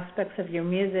different aspects of your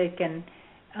music, and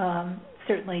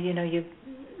certainly,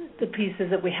 the pieces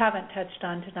that we haven't touched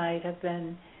on tonight have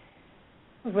been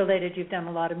related. You've done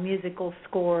a lot of musical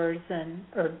scores,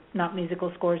 or not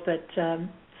musical scores, but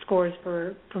scores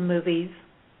for movies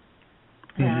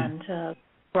and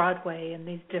Broadway and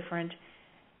these different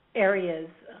areas.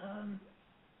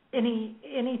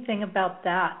 Anything about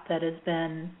that has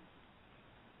been,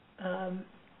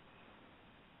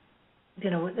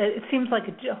 it seems like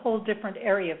a whole different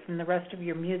area from the rest of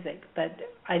your music, but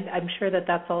I'm sure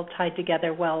that's all tied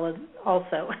together well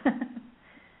also.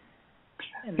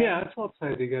 Yeah, it's all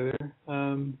tied together.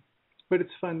 But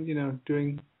it's fun,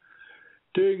 doing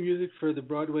music for the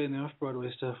Broadway and the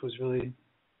off-Broadway stuff was really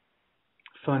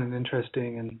fun and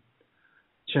interesting and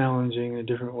challenging in a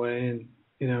different way.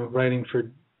 And, writing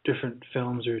for different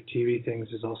films or TV things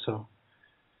is also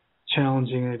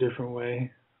challenging in a different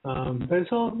way. But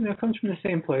it's all, comes from the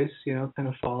same place, kind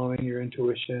of following your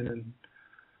intuition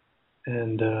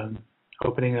and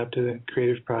opening up to the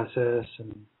creative process,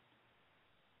 and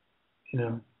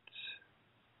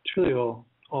it's really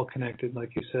all connected,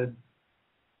 like you said.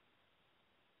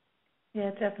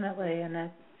 Yeah, definitely,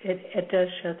 and it does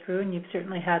show through, and you've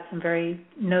certainly had some very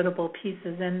notable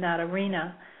pieces in that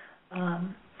arena.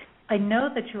 I know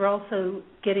that you're also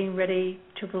getting ready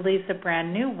to release a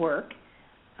brand new work,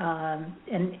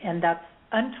 and that's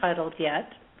untitled yet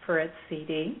for its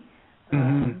CD.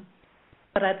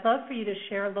 But I'd love for you to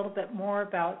share a little bit more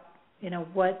about,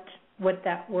 what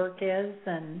that work is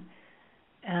and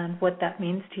what that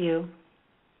means to you,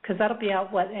 because that'll be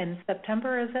out, in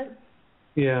September, is it?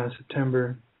 Yeah,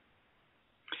 September.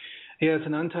 Yeah, it's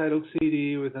an untitled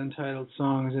CD with untitled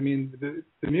songs. I mean,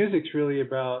 the music's really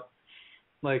about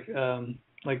like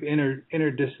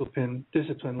inner discipline,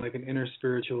 like an inner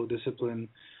spiritual discipline,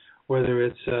 whether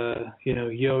it's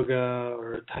yoga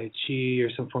or Tai Chi or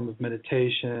some form of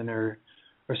meditation or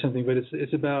something. But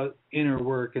it's about inner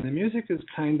work, and the music is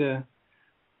kind of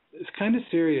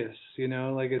serious,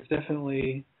 like it's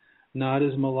definitely not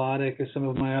as melodic as some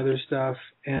of my other stuff,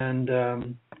 and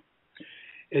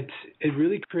it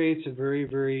really creates a very,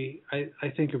 very, I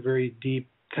think, a very deep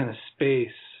kind of space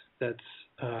that's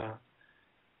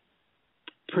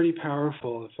pretty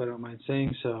powerful, if I don't mind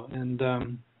saying so. And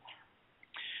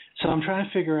so I'm trying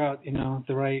to figure out,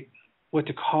 what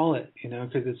to call it,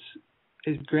 because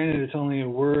it's granted it's only a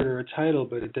word or a title,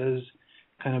 but it does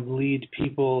kind of lead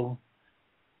people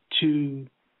to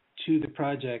the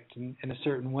project in a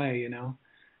certain way,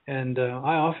 And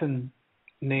I often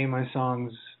name my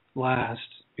songs last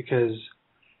because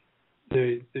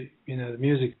the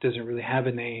music doesn't really have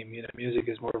a name. Music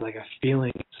is more like a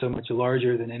feeling, so much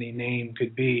larger than any name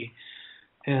could be,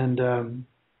 and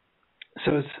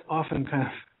so it's often kind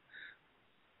of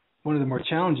one of the more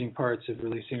challenging parts of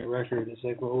releasing a record. Is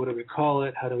like, well, what do we call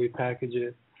it? How do we package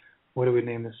it? What do we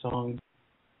name the song?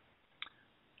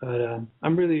 But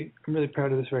I'm really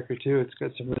proud of this record too. It's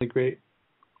got some really great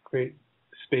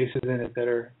spaces in it that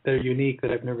are unique,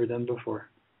 that I've never done before.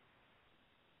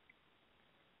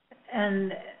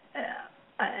 And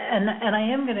I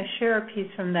am going to share a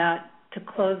piece from that to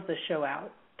close the show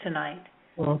out tonight.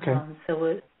 Okay.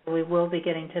 So we will be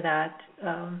getting to that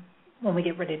when we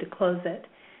get ready to close it.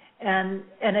 And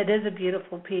it is a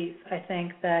beautiful piece. I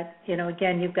think that,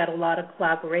 again, you've got a lot of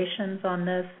collaborations on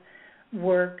this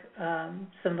work.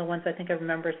 Some of the ones I think I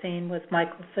remember seeing was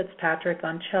Michael Fitzpatrick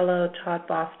on cello, Todd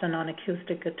Boston on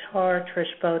acoustic guitar,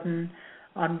 Trish Bowden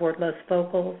on wordless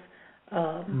vocals.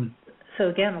 So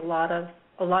again, a lot of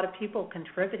people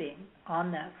contributing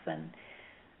on this, and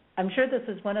I'm sure this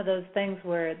is one of those things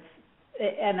where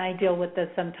and I deal with this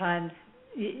sometimes.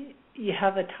 You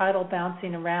have a title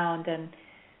bouncing around, and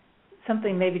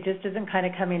something maybe just isn't kind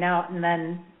of coming out, and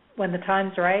then when the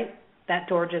time's right, that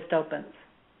door just opens.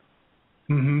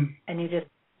 Mm-hmm. And you just,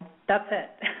 that's it.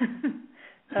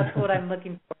 That's what I'm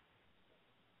looking for.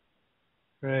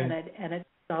 Right. And it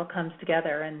all comes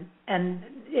together. And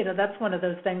you know, that's one of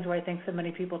those things where I think so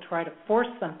many people try to force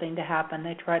something to happen.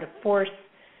 They try to force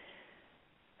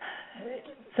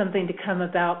something to come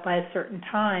about by a certain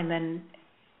time. And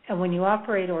when you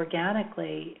operate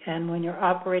organically, and when you're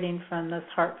operating from this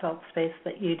heartfelt space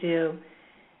that you do,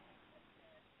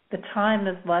 the time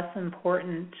is less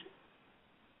important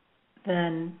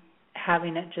than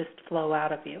having it just flow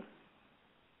out of you.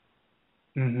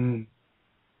 Mm-hmm.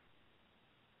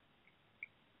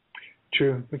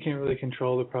 True. We can't really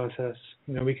control the process.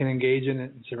 You know, we can engage in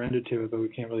it and surrender to it, but we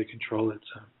can't really control it.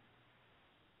 So.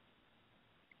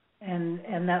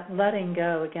 And that letting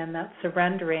go, again, that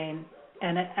surrendering,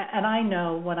 and I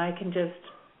know when I can just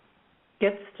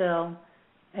get still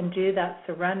and do that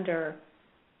surrender,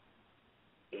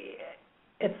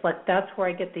 it's like that's where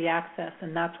I get the access,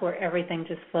 and that's where everything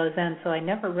just flows in. So I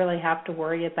never really have to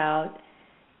worry about,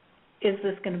 is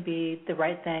this going to be the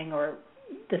right thing, or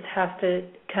this has to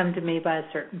come to me by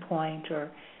a certain point,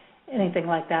 or anything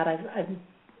like that. I've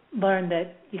learned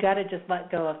that you got to just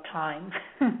let go of time,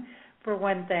 for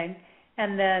one thing,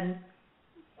 and then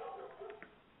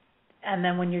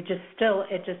when you're just still,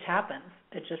 it just happens.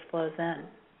 It just flows in,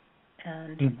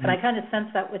 and I kind of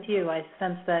sense that with you. I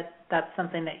sense that that's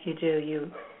something that you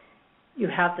do. You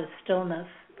have this stillness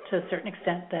to a certain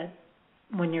extent that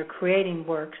when you're creating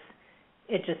works,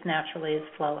 it just naturally is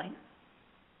flowing.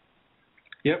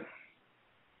 Yep.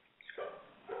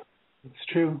 It's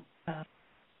true.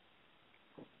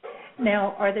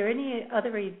 Now, are there any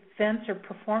other events or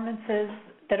performances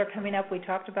that are coming up? We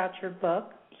talked about your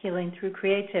book, Healing Through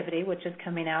Creativity, which is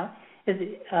coming out,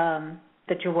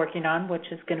 that you're working on,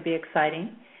 which is going to be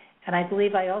exciting. And I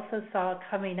believe I also saw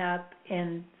coming up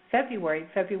in February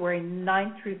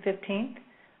 9th through 15th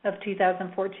of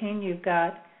 2014, you've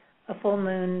got a full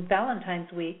moon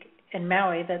Valentine's Week in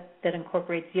Maui that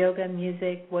incorporates yoga,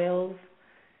 music, whales,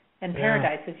 and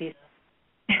paradise, as you said.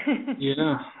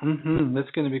 Yeah. That's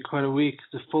going to be quite a week.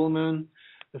 The full moon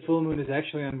is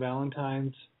actually on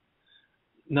Valentine's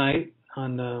night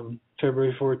on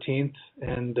February 14th,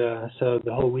 and so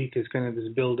the whole week is going to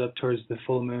just build up towards the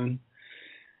full moon.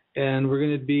 And we're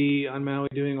going to be on Maui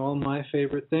doing all my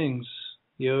favorite things: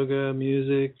 yoga,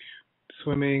 music,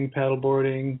 swimming,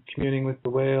 paddleboarding, communing with the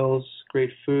whales,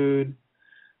 great food.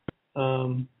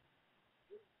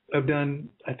 I've done,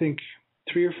 I think,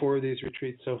 3 or 4 of these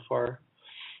retreats so far.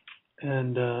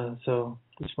 And so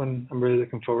this one I'm really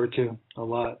looking forward to a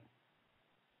lot.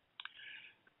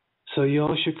 So you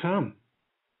all should come.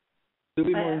 There'll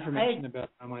be more information about it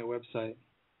on my website.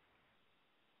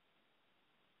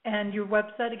 And your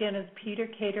website, again, is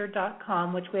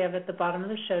peterkater.com, which we have at the bottom of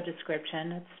the show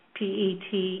description. It's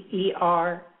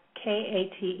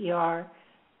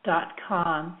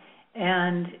peterkater.com.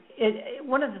 And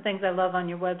one of the things I love on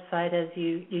your website is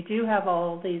you do have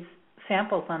all these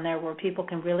samples on there where people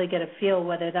can really get a feel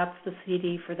whether that's the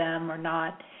CD for them or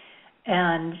not.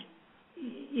 And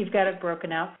you've got it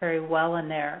broken out very well in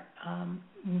there.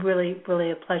 Really, really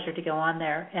a pleasure to go on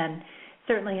there. And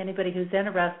certainly anybody who's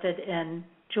interested in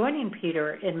joining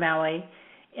Peter in Maui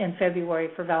in February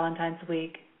for Valentine's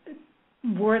Week,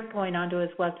 worth going onto his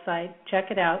website,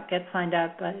 check it out, get signed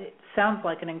up. But it sounds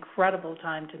like an incredible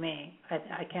time to me.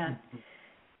 I can't,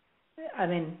 I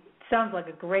mean, sounds like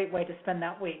a great way to spend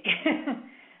that week.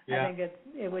 Yeah. I think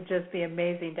it would just be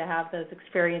amazing to have those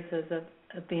experiences of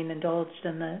being indulged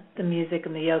in the music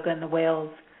and the yoga and the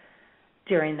whales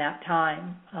during that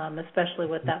time, especially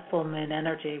with that full moon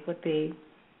energy, would be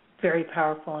very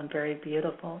powerful and very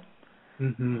beautiful.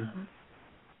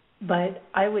 But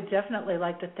I would definitely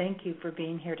like to thank you for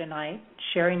being here tonight,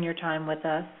 sharing your time with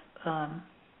us,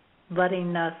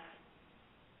 letting us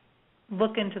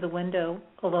look into the window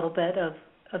a little bit of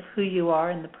who you are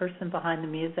and the person behind the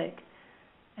music,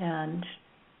 and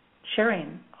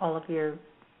sharing all of your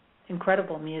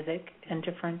incredible music and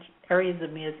different areas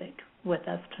of music with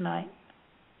us tonight.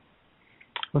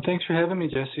 Well, thanks for having me,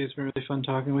 Jesse. It's been really fun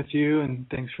talking with you, and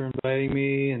thanks for inviting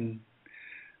me. And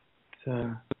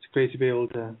it's great to be able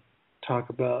to talk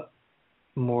about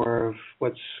more of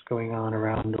what's going on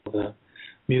around all the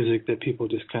music that people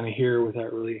just kind of hear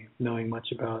without really knowing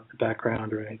much about the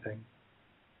background or anything.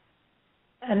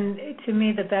 And to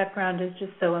me, the background is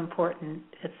just so important.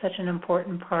 It's such an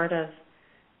important part of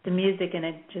the music, and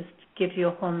it just gives you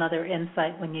a whole nother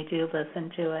insight when you do listen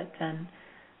to it. And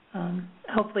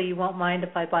hopefully you won't mind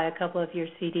if I buy a couple of your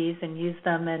CDs and use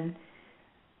them in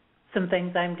some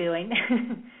things I'm doing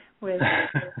with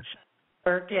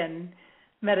work and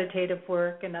meditative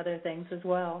work and other things as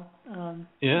well.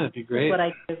 Yeah, that'd be great. What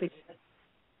I do, because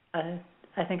I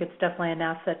think it's definitely an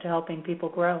asset to helping people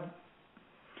grow.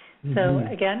 Mm-hmm. So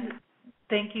again,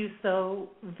 thank you so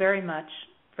very much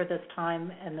for this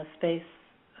time and the space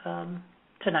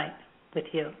tonight with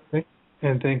you.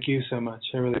 And thank you so much.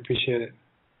 I really appreciate it.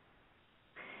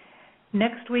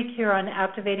 Next week here on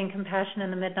Activating Compassion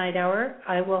in the Midnight Hour,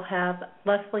 I will have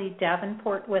Leslie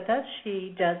Davenport with us.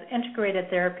 She does integrated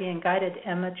therapy and guided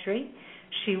imagery.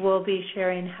 She will be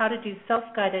sharing how to do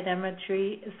self-guided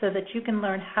imagery so that you can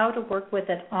learn how to work with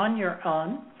it on your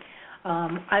own.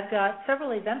 I've got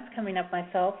several events coming up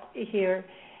myself here,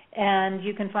 and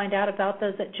you can find out about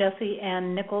those at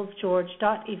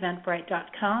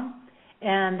jessieannicholsgeorge.eventbrite.com.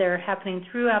 And they're happening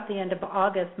throughout the end of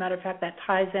August. Matter of fact, that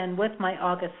ties in with my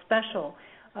August special.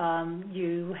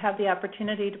 You have the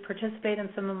opportunity to participate in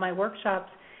some of my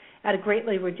workshops at a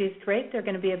greatly reduced rate. They're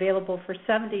going to be available for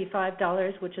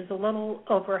 $75, which is a little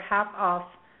over half off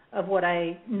of what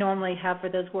I normally have for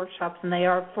those workshops, and they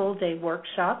are full-day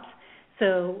workshops.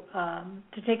 So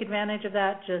to take advantage of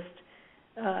that, just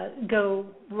go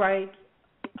right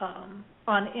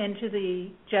on into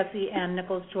the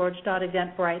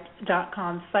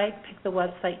jessieannicholsgeorge.eventbrite.com site, pick the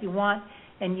website you want,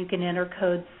 and you can enter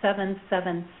code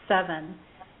 777,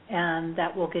 and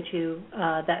that will get you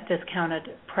that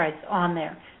discounted price on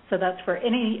there. So that's for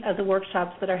any of the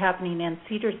workshops that are happening in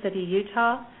Cedar City,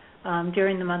 Utah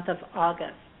during the month of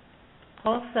August.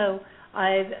 Also,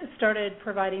 I've started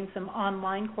providing some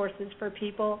online courses for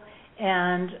people,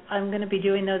 and I'm going to be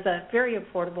doing those at very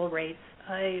affordable rates.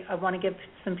 I want to give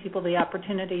some people the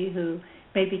opportunity who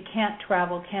maybe can't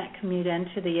travel, can't commute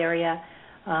into the area,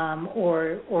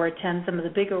 or attend some of the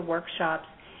bigger workshops.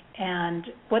 And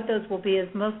what those will be is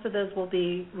most of those will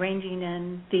be ranging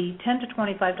in the $10 to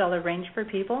 $25 range for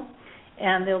people,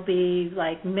 and they'll be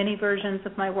like mini versions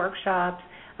of my workshops.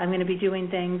 I'm going to be doing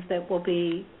things that will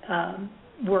be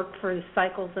work for the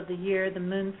cycles of the year, the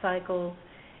moon cycles,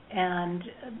 and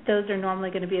those are normally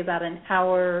going to be about an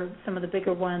hour, some of the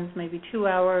bigger ones maybe 2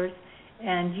 hours,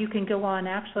 and you can go on,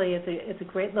 actually it's a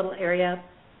great little area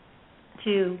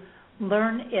to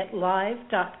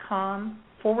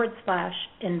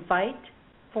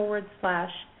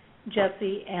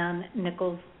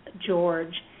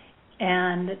learnitlive.com/invite/Jessie-Ann-Nichols-George,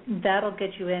 and that'll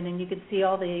get you in, and you can see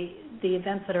all the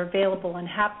events that are available and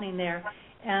happening there.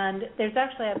 And there's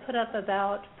actually, I put up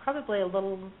about probably a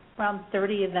little around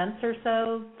 30 events or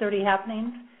so, 30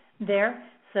 happenings there.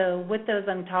 So with those,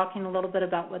 I'm talking a little bit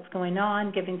about what's going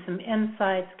on, giving some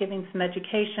insights, giving some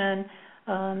education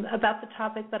about the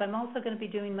topic, but I'm also going to be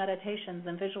doing meditations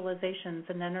and visualizations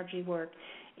and energy work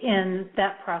in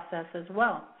that process as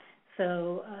well.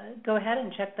 So go ahead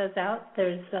and check those out.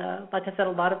 There's, like I said,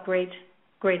 a lot of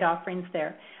great offerings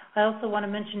there. I also want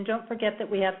to mention, don't forget that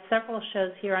we have several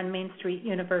shows here on Main Street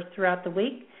Universe throughout the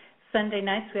week. Sunday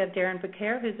nights we have Darren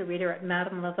Becaire, who's a reader at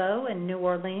Madame Laveau in New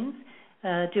Orleans,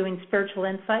 doing spiritual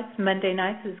insights. Monday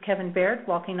nights is Kevin Baird,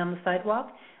 Walking on the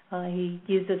Sidewalk. He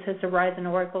uses his Horizon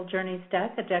Oracle Journeys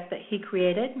deck, a deck that he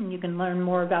created, and you can learn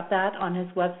more about that on his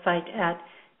website at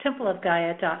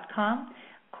templeofgaia.com.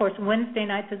 Of course, Wednesday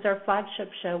nights is our flagship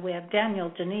show. We have Daniel,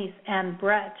 Denise, and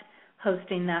Brett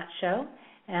hosting that show.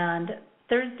 And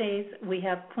Thursdays we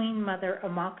have Queen Mother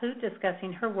Amaku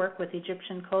discussing her work with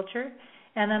Egyptian culture.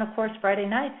 And then, of course, Friday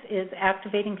nights is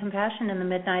Activating Compassion in the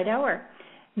Midnight Hour.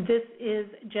 This is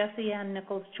Jessie-Ann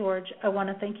Nichols-George. I want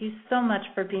to thank you so much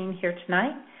for being here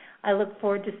tonight. I look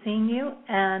forward to seeing you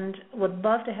and would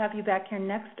love to have you back here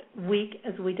next week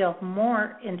as we delve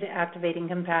more into Activating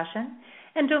Compassion.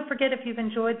 And don't forget, if you've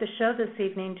enjoyed the show this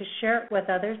evening, to share it with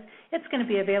others. It's going to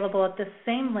be available at the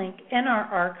same link in our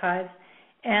archives.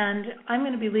 And I'm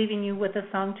going to be leaving you with a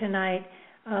song tonight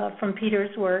from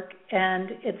Peter's work,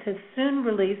 and it's his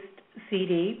soon-released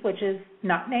CD, which is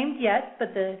not named yet,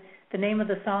 but the name of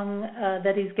the song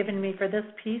that he's given me for this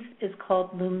piece is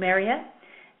called Lumeria.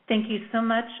 Thank you so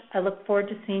much. I look forward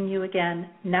to seeing you again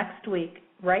next week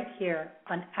right here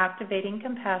on Activating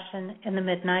Compassion in the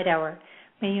Midnight Hour.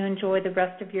 May you enjoy the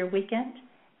rest of your weekend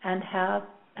and have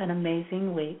an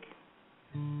amazing week.